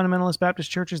 independent fundamentalist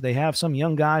Baptist churches. They have some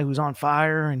young guy who's on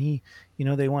fire, and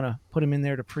they want to put him in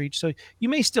there to preach. So you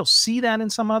may still see that in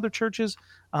some other churches,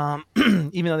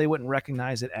 even though they wouldn't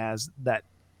recognize it as that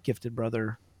gifted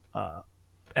brother,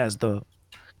 as the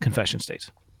confession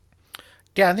states.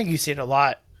 Yeah, I think you see it a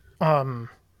lot. Um,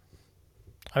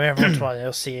 I mean, every once in a while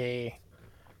you'll see.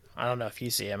 I don't know if you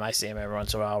see him. I see him every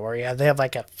once in a while where they have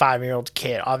like a 5-year-old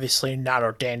kid, obviously not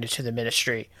ordained into the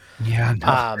ministry, Yeah,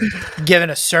 no.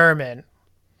 giving a sermon.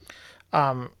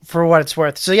 For what it's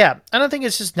worth. So yeah, I don't think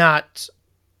it's just not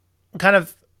kind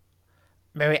of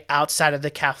maybe outside of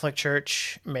the Catholic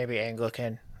Church, maybe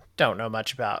Anglican. Don't know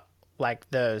much about like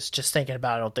those. Just thinking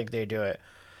about it, I don't think they do it.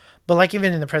 But like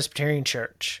even in the Presbyterian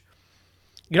Church,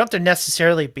 you don't have to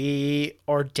necessarily be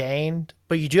ordained,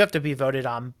 but you do have to be voted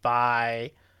on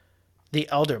by the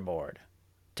elder board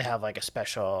to have like a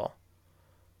special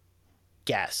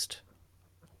guest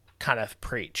kind of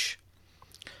preach.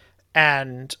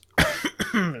 And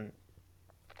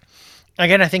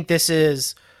again, I think this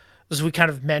is, as we kind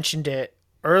of mentioned it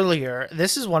earlier,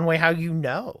 this is one way how you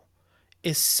know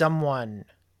is someone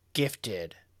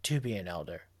gifted to be an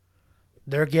elder.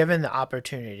 They're given the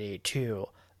opportunity to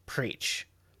preach,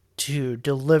 to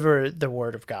deliver the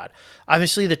word of God.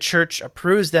 Obviously, the church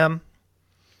approves them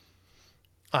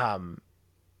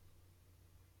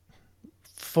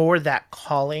for that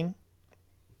calling,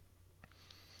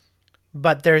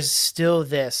 but there's still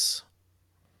this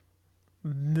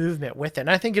movement with it. And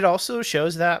I think it also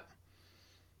shows that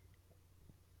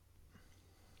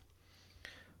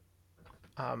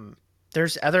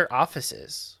there's other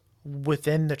offices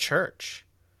within the church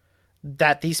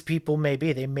that these people may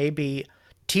be. They may be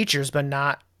teachers, but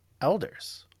not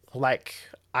elders. Like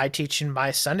I teach in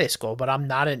my Sunday school, but I'm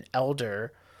not an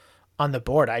elder on the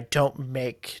board. I don't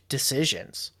make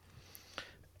decisions.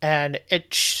 And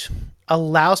it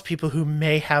allows people who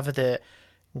may have the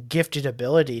gifted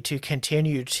ability to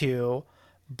continue to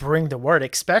bring the word,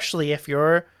 especially if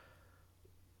your,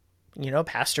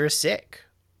 pastor is sick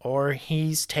or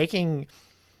he's taking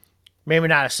maybe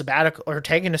not a sabbatical or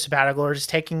taking a sabbatical or just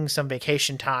taking some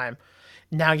vacation time.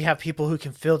 Now you have people who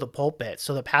can fill the pulpit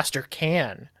so the pastor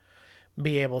can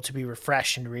be able to be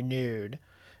refreshed and renewed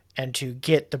and to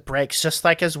get the breaks just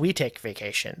like as we take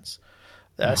vacations,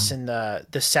 us Mhm. in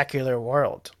the secular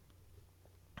world.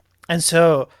 And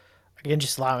so again,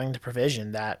 just allowing the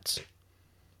provision that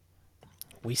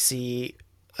we see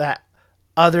that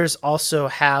others also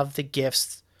have the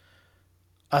gifts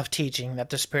of teaching that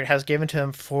the Spirit has given to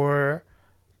them for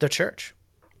the church.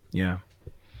 Yeah.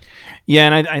 Yeah,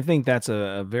 and I think that's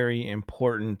a very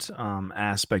important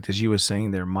aspect, as you were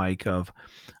saying there, Mike, of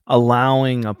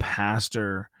allowing a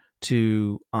pastor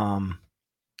to,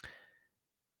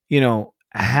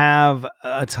 have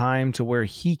a time to where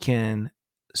he can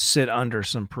sit under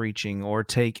some preaching or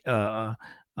take a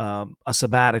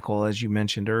sabbatical, as you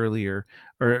mentioned earlier,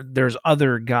 or there's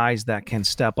other guys that can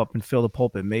step up and fill the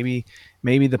pulpit. Maybe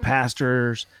the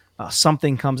pastors,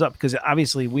 something comes up, because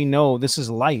obviously we know this is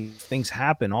life. Things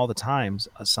happen all the times.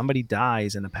 Somebody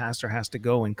dies and the pastor has to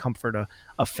go and comfort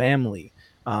a family,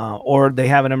 or they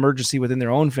have an emergency within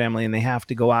their own family and they have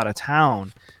to go out of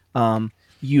town.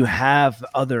 You have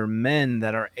other men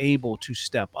that are able to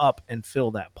step up and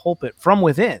fill that pulpit from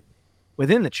within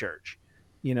the church.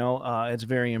 It's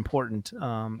very important.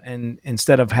 And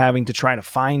instead of having to try to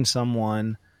find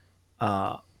someone,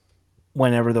 uh,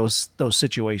 whenever those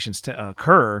situations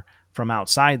occur from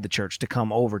outside the church to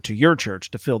come over to your church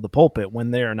to fill the pulpit,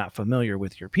 when they're not familiar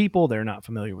with your people, they're not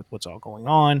familiar with what's all going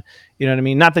on. You know what I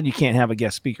mean? Not that you can't have a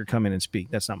guest speaker come in and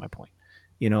speak. That's not my point.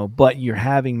 But you're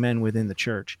having men within the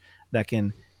church that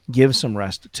can give some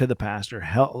rest to the pastor,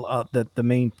 help the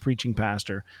main preaching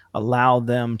pastor, allow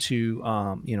them to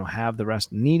have the rest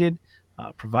needed,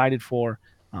 provided for,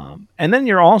 and then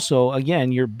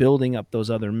you're building up those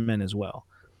other men as well.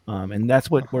 And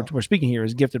that's what we're speaking here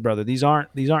is gifted brother. These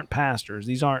aren't pastors.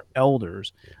 These aren't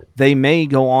elders. They may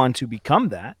go on to become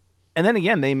that, and then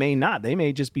again, they may not. They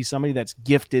may just be somebody that's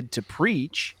gifted to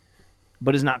preach,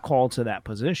 but is not called to that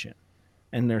position.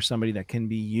 And there's somebody that can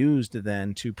be used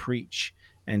then to preach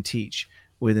and teach.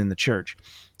 within the church.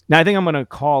 Now, I think I'm going to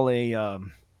call a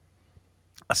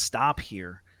stop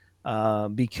here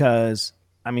because,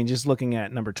 I mean, just looking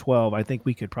at number 12, I think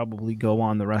we could probably go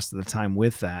on the rest of the time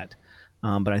with that.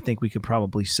 But I think we could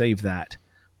probably save that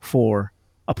for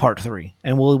a part 3.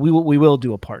 And we will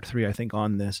do a part 3, I think,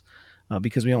 on this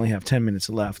because we only have 10 minutes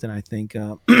left. And I think,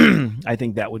 I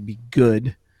think that would be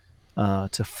good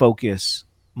to focus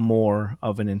more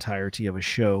of an entirety of a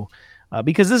show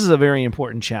because this is a very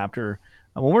important chapter.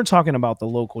 When we're talking about the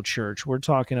local church, we're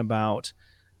talking about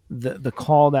the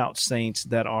called out saints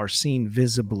that are seen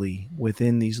visibly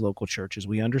within these local churches.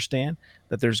 We understand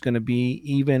that there's going to be,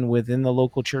 even within the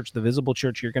local church, the visible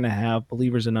church, you're going to have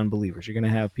believers and unbelievers. You're going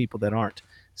to have people that aren't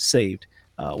saved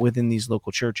within these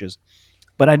local churches.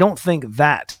 But I don't think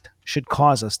that should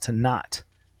cause us to not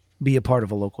be a part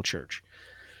of a local church.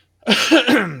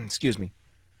 Excuse me.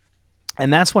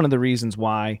 And that's one of the reasons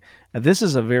why this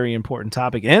is a very important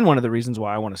topic, and one of the reasons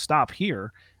why I want to stop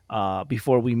here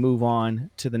before we move on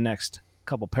to the next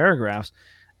couple paragraphs,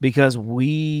 because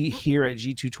we here at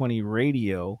G220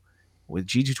 Radio with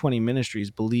G220 Ministries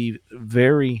believe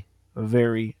very,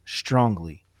 very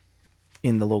strongly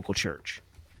in the local church.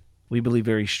 We believe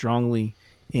very strongly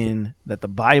in that the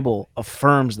Bible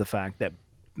affirms the fact that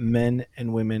men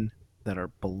and women that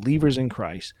are believers in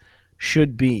Christ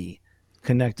should be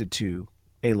connected to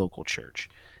a local church.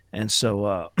 And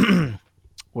so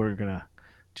we're going to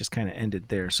just kind of end it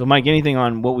there. So, Mike, anything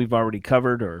on what we've already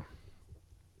covered or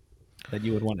that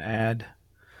you would want to add?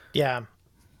 Yeah.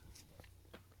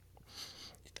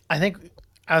 I think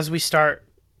as we start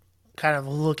kind of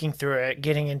looking through it,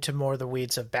 getting into more of the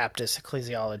weeds of Baptist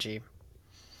ecclesiology,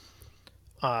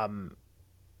 no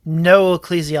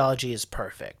ecclesiology is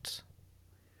perfect.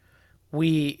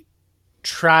 We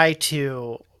try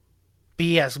to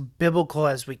be as biblical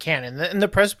as we can, and the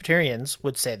Presbyterians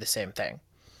would say the same thing.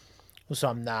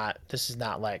 So this is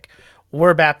not like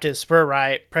we're Baptists, we're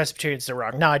right, Presbyterians are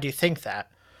wrong. No, I do think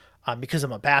that because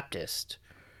I'm a Baptist.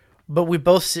 But we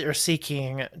both are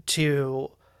seeking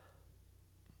to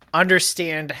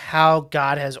understand how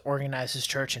God has organized his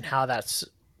church and how that's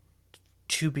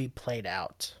to be played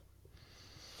out.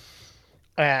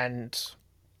 And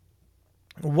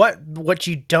what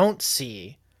you don't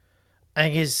see, I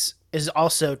think, is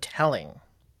also telling.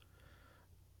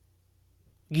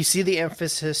 You see the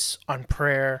emphasis on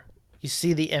prayer. You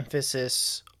see the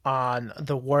emphasis on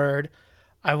the word.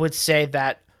 I would say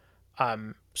that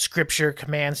Scripture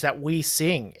commands that we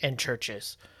sing in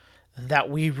churches, that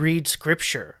we read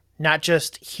Scripture, not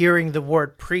just hearing the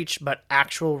word preached, but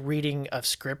actual reading of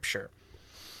Scripture.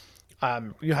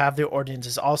 You have the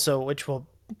ordinances also, which we'll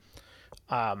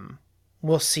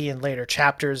see in later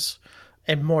chapters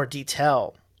in more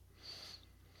detail.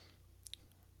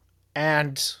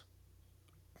 And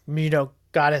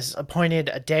God has appointed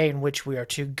a day in which we are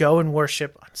to go and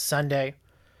worship on Sunday.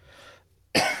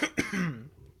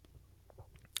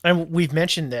 And we've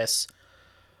mentioned this,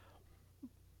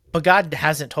 but God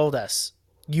hasn't told us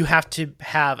you have to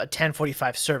have a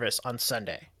 10:45 service on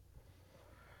Sunday.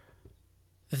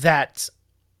 That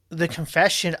the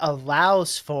confession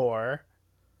allows for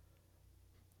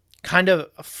kind of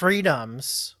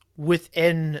freedoms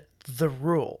within the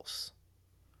rules.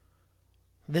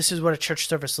 This is what a church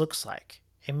service looks like.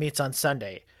 It meets on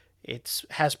Sunday. It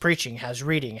has preaching, has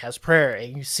reading, has prayer,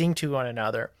 and you sing to one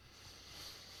another.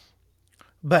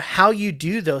 But how you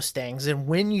do those things and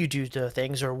when you do those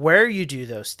things or where you do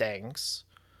those things,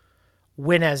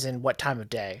 when as in what time of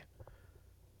day,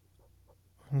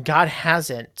 God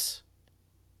hasn't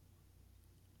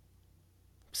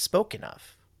spoken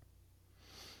of.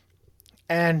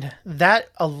 And that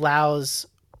allows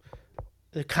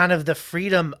the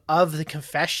freedom of the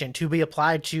confession to be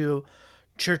applied to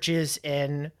churches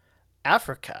in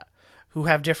Africa who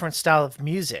have different style of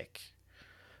music,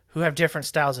 who have different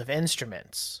styles of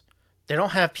instruments. They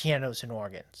don't have pianos and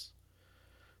organs.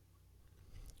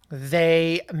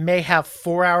 They may have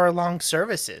 4-hour-long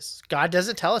services. God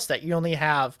doesn't tell us that you only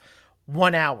have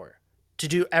 1 hour to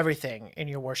do everything in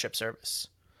your worship service.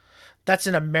 That's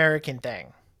an American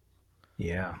thing.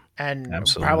 Yeah. And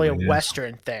absolutely, probably a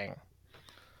Western thing.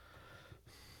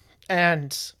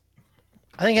 And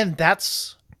I think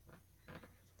that's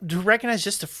to recognize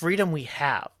just the freedom we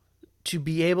have to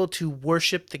be able to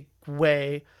worship the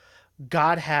way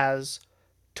God has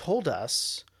told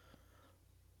us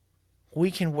we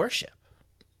can worship.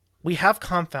 We have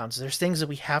confounds. There's things that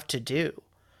we have to do.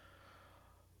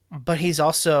 But he's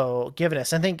also given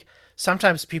us, I think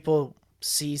sometimes people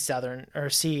see Southern or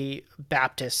see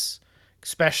Baptists,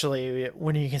 especially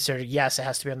when you consider, yes, it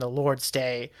has to be on the Lord's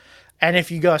Day And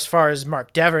if you go as far as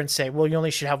Mark Dever and say, well, you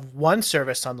only should have one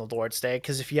service on the Lord's Day,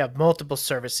 because if you have multiple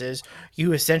services,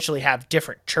 you essentially have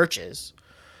different churches,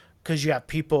 because you have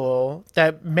people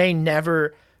that may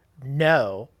never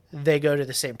know they go to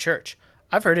the same church.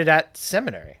 I've heard it at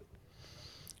seminary.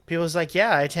 People's like, yeah,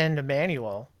 I attend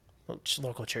Emmanuel, which is a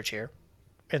local church here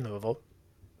in Louisville.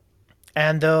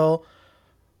 And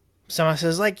someone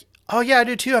says like, oh yeah, I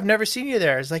do too. I've never seen you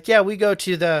there. It's like, yeah, we go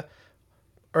to the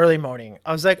early morning.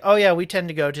 I was like, oh yeah, we tend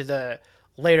to go to the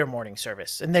later morning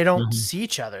service, and they don't Mhm. see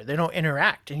each other. They don't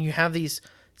interact, and you have these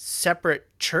separate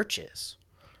churches.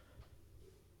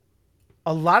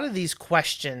 A lot of these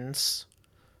questions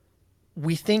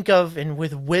we think of, and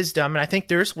with wisdom, and I think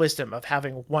there's wisdom of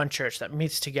having one church that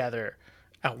meets together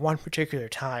at one particular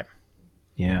time.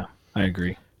 Yeah, I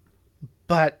agree.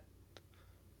 But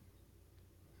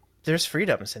there's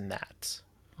freedoms in that.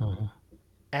 Mhm.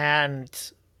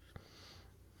 And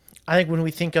I think when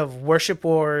we think of worship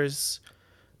wars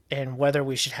and whether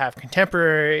we should have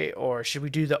contemporary or should we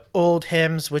do the old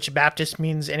hymns, which Baptist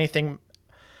means anything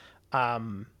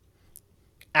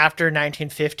after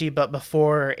 1950 but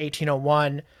before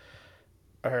 1801,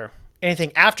 or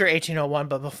anything after 1801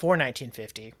 but before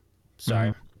 1950.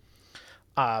 Sorry.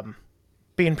 Mhm.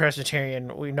 Being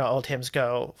Presbyterian, we know old hymns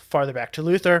go farther back to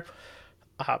Luther.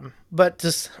 But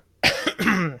just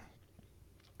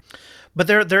but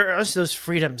there are those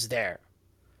freedoms there.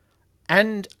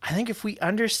 And I think if we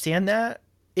understand that,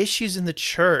 issues in the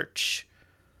church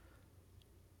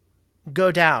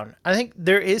go down. I think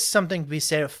there is something to be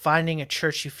said of finding a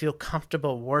church you feel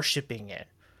comfortable worshiping in.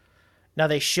 Now,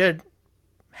 they should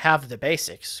have the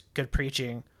basics: good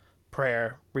preaching,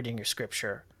 prayer, reading your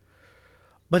scripture.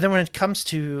 But then when it comes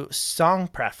to song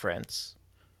preference,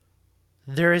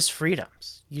 there is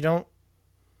freedoms. You don't,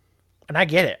 and I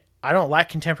get it. I don't like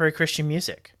contemporary Christian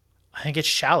music. I think it's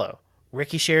shallow.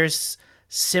 Ricky shares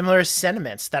similar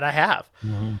sentiments that I have.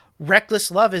 Mhm.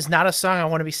 Reckless Love is not a song I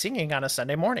want to be singing on a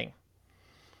Sunday morning.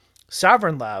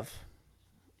 Sovereign Love,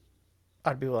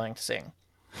 I'd be willing to sing.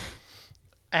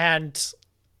 And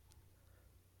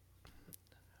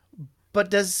but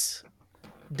does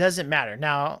it matter?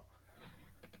 Now,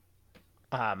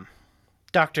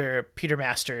 Dr. Peter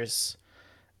Masters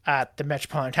at the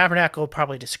Metropolitan Tabernacle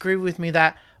probably disagree with me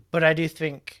that, but I do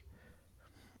think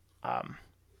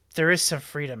there is some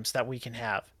freedoms that we can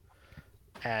have.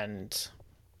 And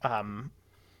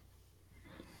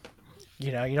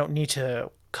you don't need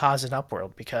to cause an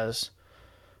upworld because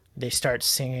they start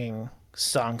singing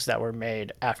songs that were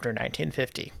made after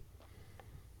 1950.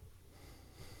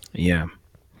 Yeah.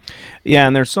 Yeah,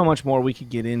 and there's so much more we could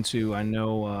get into. I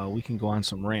know we can go on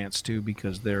some rants too,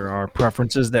 because there are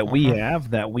preferences that we Uh-huh.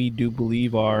 have that we do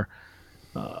believe are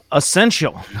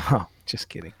essential. No, just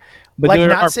kidding. But Like there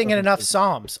not are singing enough preferences.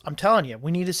 psalms. I'm telling you,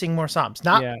 we need to sing more psalms.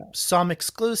 Not Yeah, psalm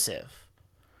exclusive.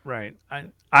 right.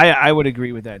 I would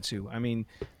agree with that too. I mean,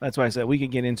 that's why I said we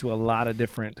could get into a lot of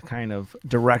different kind of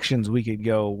directions we could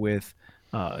go with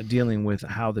dealing with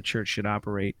how the church should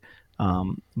operate.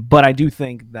 But I do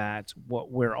think that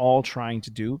what we're all trying to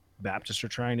do, Baptists are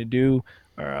trying to do,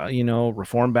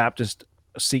 Reformed Baptists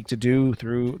seek to do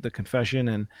through the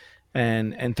confession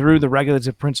and through the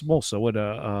regulative principle. So would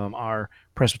our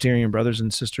Presbyterian brothers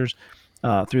and sisters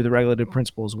through the regulative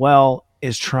principle as well,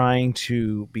 is trying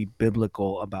to be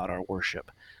biblical about our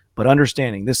worship. But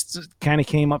understanding this kind of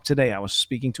came up today. I was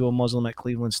speaking to a Muslim at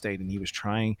Cleveland State, and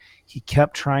he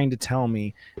kept trying to tell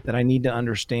me that I need to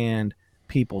understand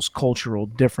people's cultural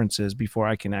differences before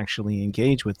I can actually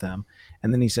engage with them.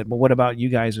 And then he said, well, what about you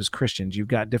guys as Christians? You've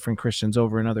got different Christians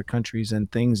over in other countries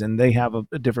and things, and they have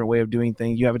a different way of doing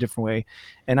things. You have a different way.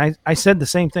 And I said the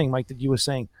same thing, Mike, that you were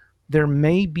saying. There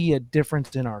may be a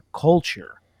difference in our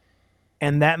culture,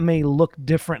 and that may look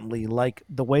differently, like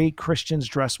the way Christians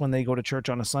dress when they go to church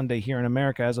on a Sunday here in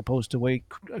America as opposed to the way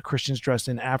Christians dress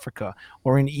in Africa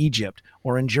or in Egypt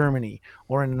or in Germany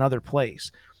or in another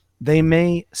place. They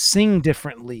may sing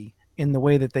differently in the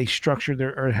way that they structure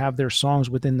their or have their songs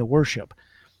within the worship.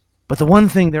 But the one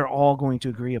thing they're all going to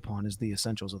agree upon is the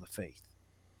essentials of the faith.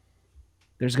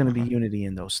 There's going to be Uh-huh. unity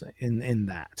in those in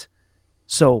that.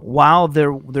 So while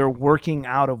they're working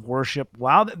out of worship,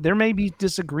 while there may be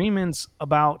disagreements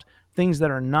about things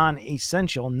that are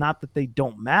non-essential, not that they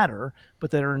don't matter,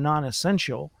 but that are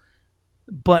non-essential.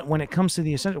 But when it comes to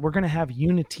the essential, we're going to have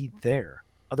unity there.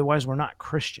 Otherwise, we're not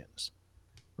Christians,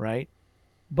 right?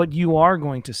 But you are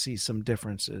going to see some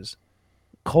differences.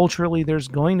 Culturally, there's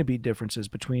going to be differences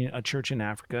between a church in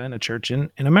Africa and a church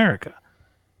in America,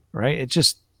 right? It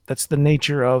just that's the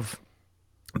nature of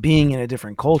being in a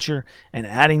different culture and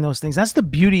adding those things. That's the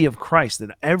beauty of Christ,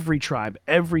 that every tribe,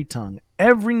 every tongue,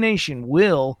 every nation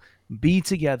will be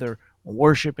together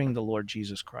worshiping the Lord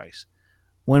Jesus Christ.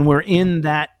 When we're in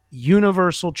that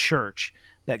universal church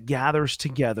that gathers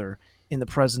together in the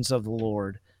presence of the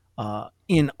Lord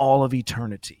in all of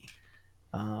eternity.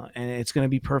 And it's going to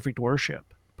be perfect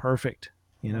worship. Perfect,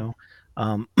 you know.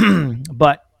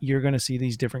 But you're going to see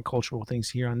these different cultural things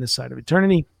here on this side of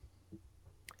eternity.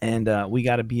 And we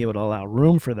got to be able to allow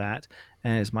room for that.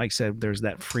 And as Mike said, there's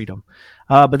that freedom.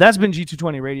 But that's been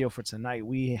G220 Radio for tonight.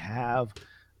 We have,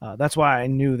 that's why I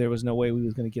knew there was no way we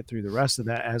was going to get through the rest of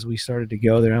that as we started to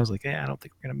go there. I was like, I don't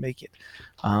think we're going to make it.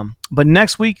 But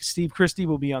next week, Steve Christie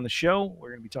will be on the show. We're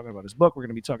going to be talking about his book. We're going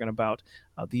to be talking about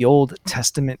the Old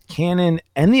Testament canon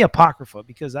and the Apocrypha,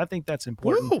 because I think that's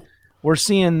important. Woo! We're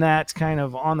seeing that kind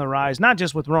of on the rise, not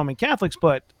just with Roman Catholics,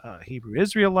 but Hebrew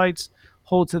Israelites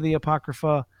hold to the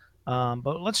Apocrypha.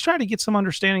 But let's try to get some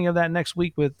understanding of that next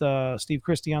week with Steve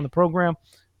Christie on the program.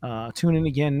 Tune in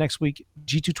again next week,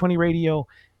 G220 Radio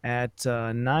at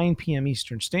 9 p.m.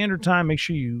 Eastern Standard Time. Make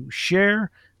sure you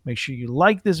share. Make sure you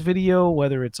like this video,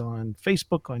 whether it's on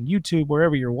Facebook, on YouTube,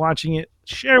 wherever you're watching it.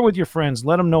 Share with your friends.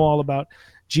 Let them know all about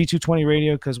G220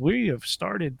 Radio, because we have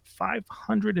started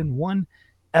 501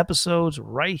 episodes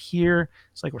right here.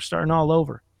 It's like we're starting all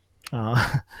over,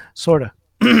 sort of.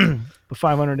 But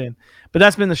 500 in. But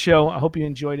that's been the show. I hope you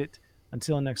enjoyed it.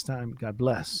 Until next time, God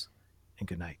bless and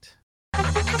good night.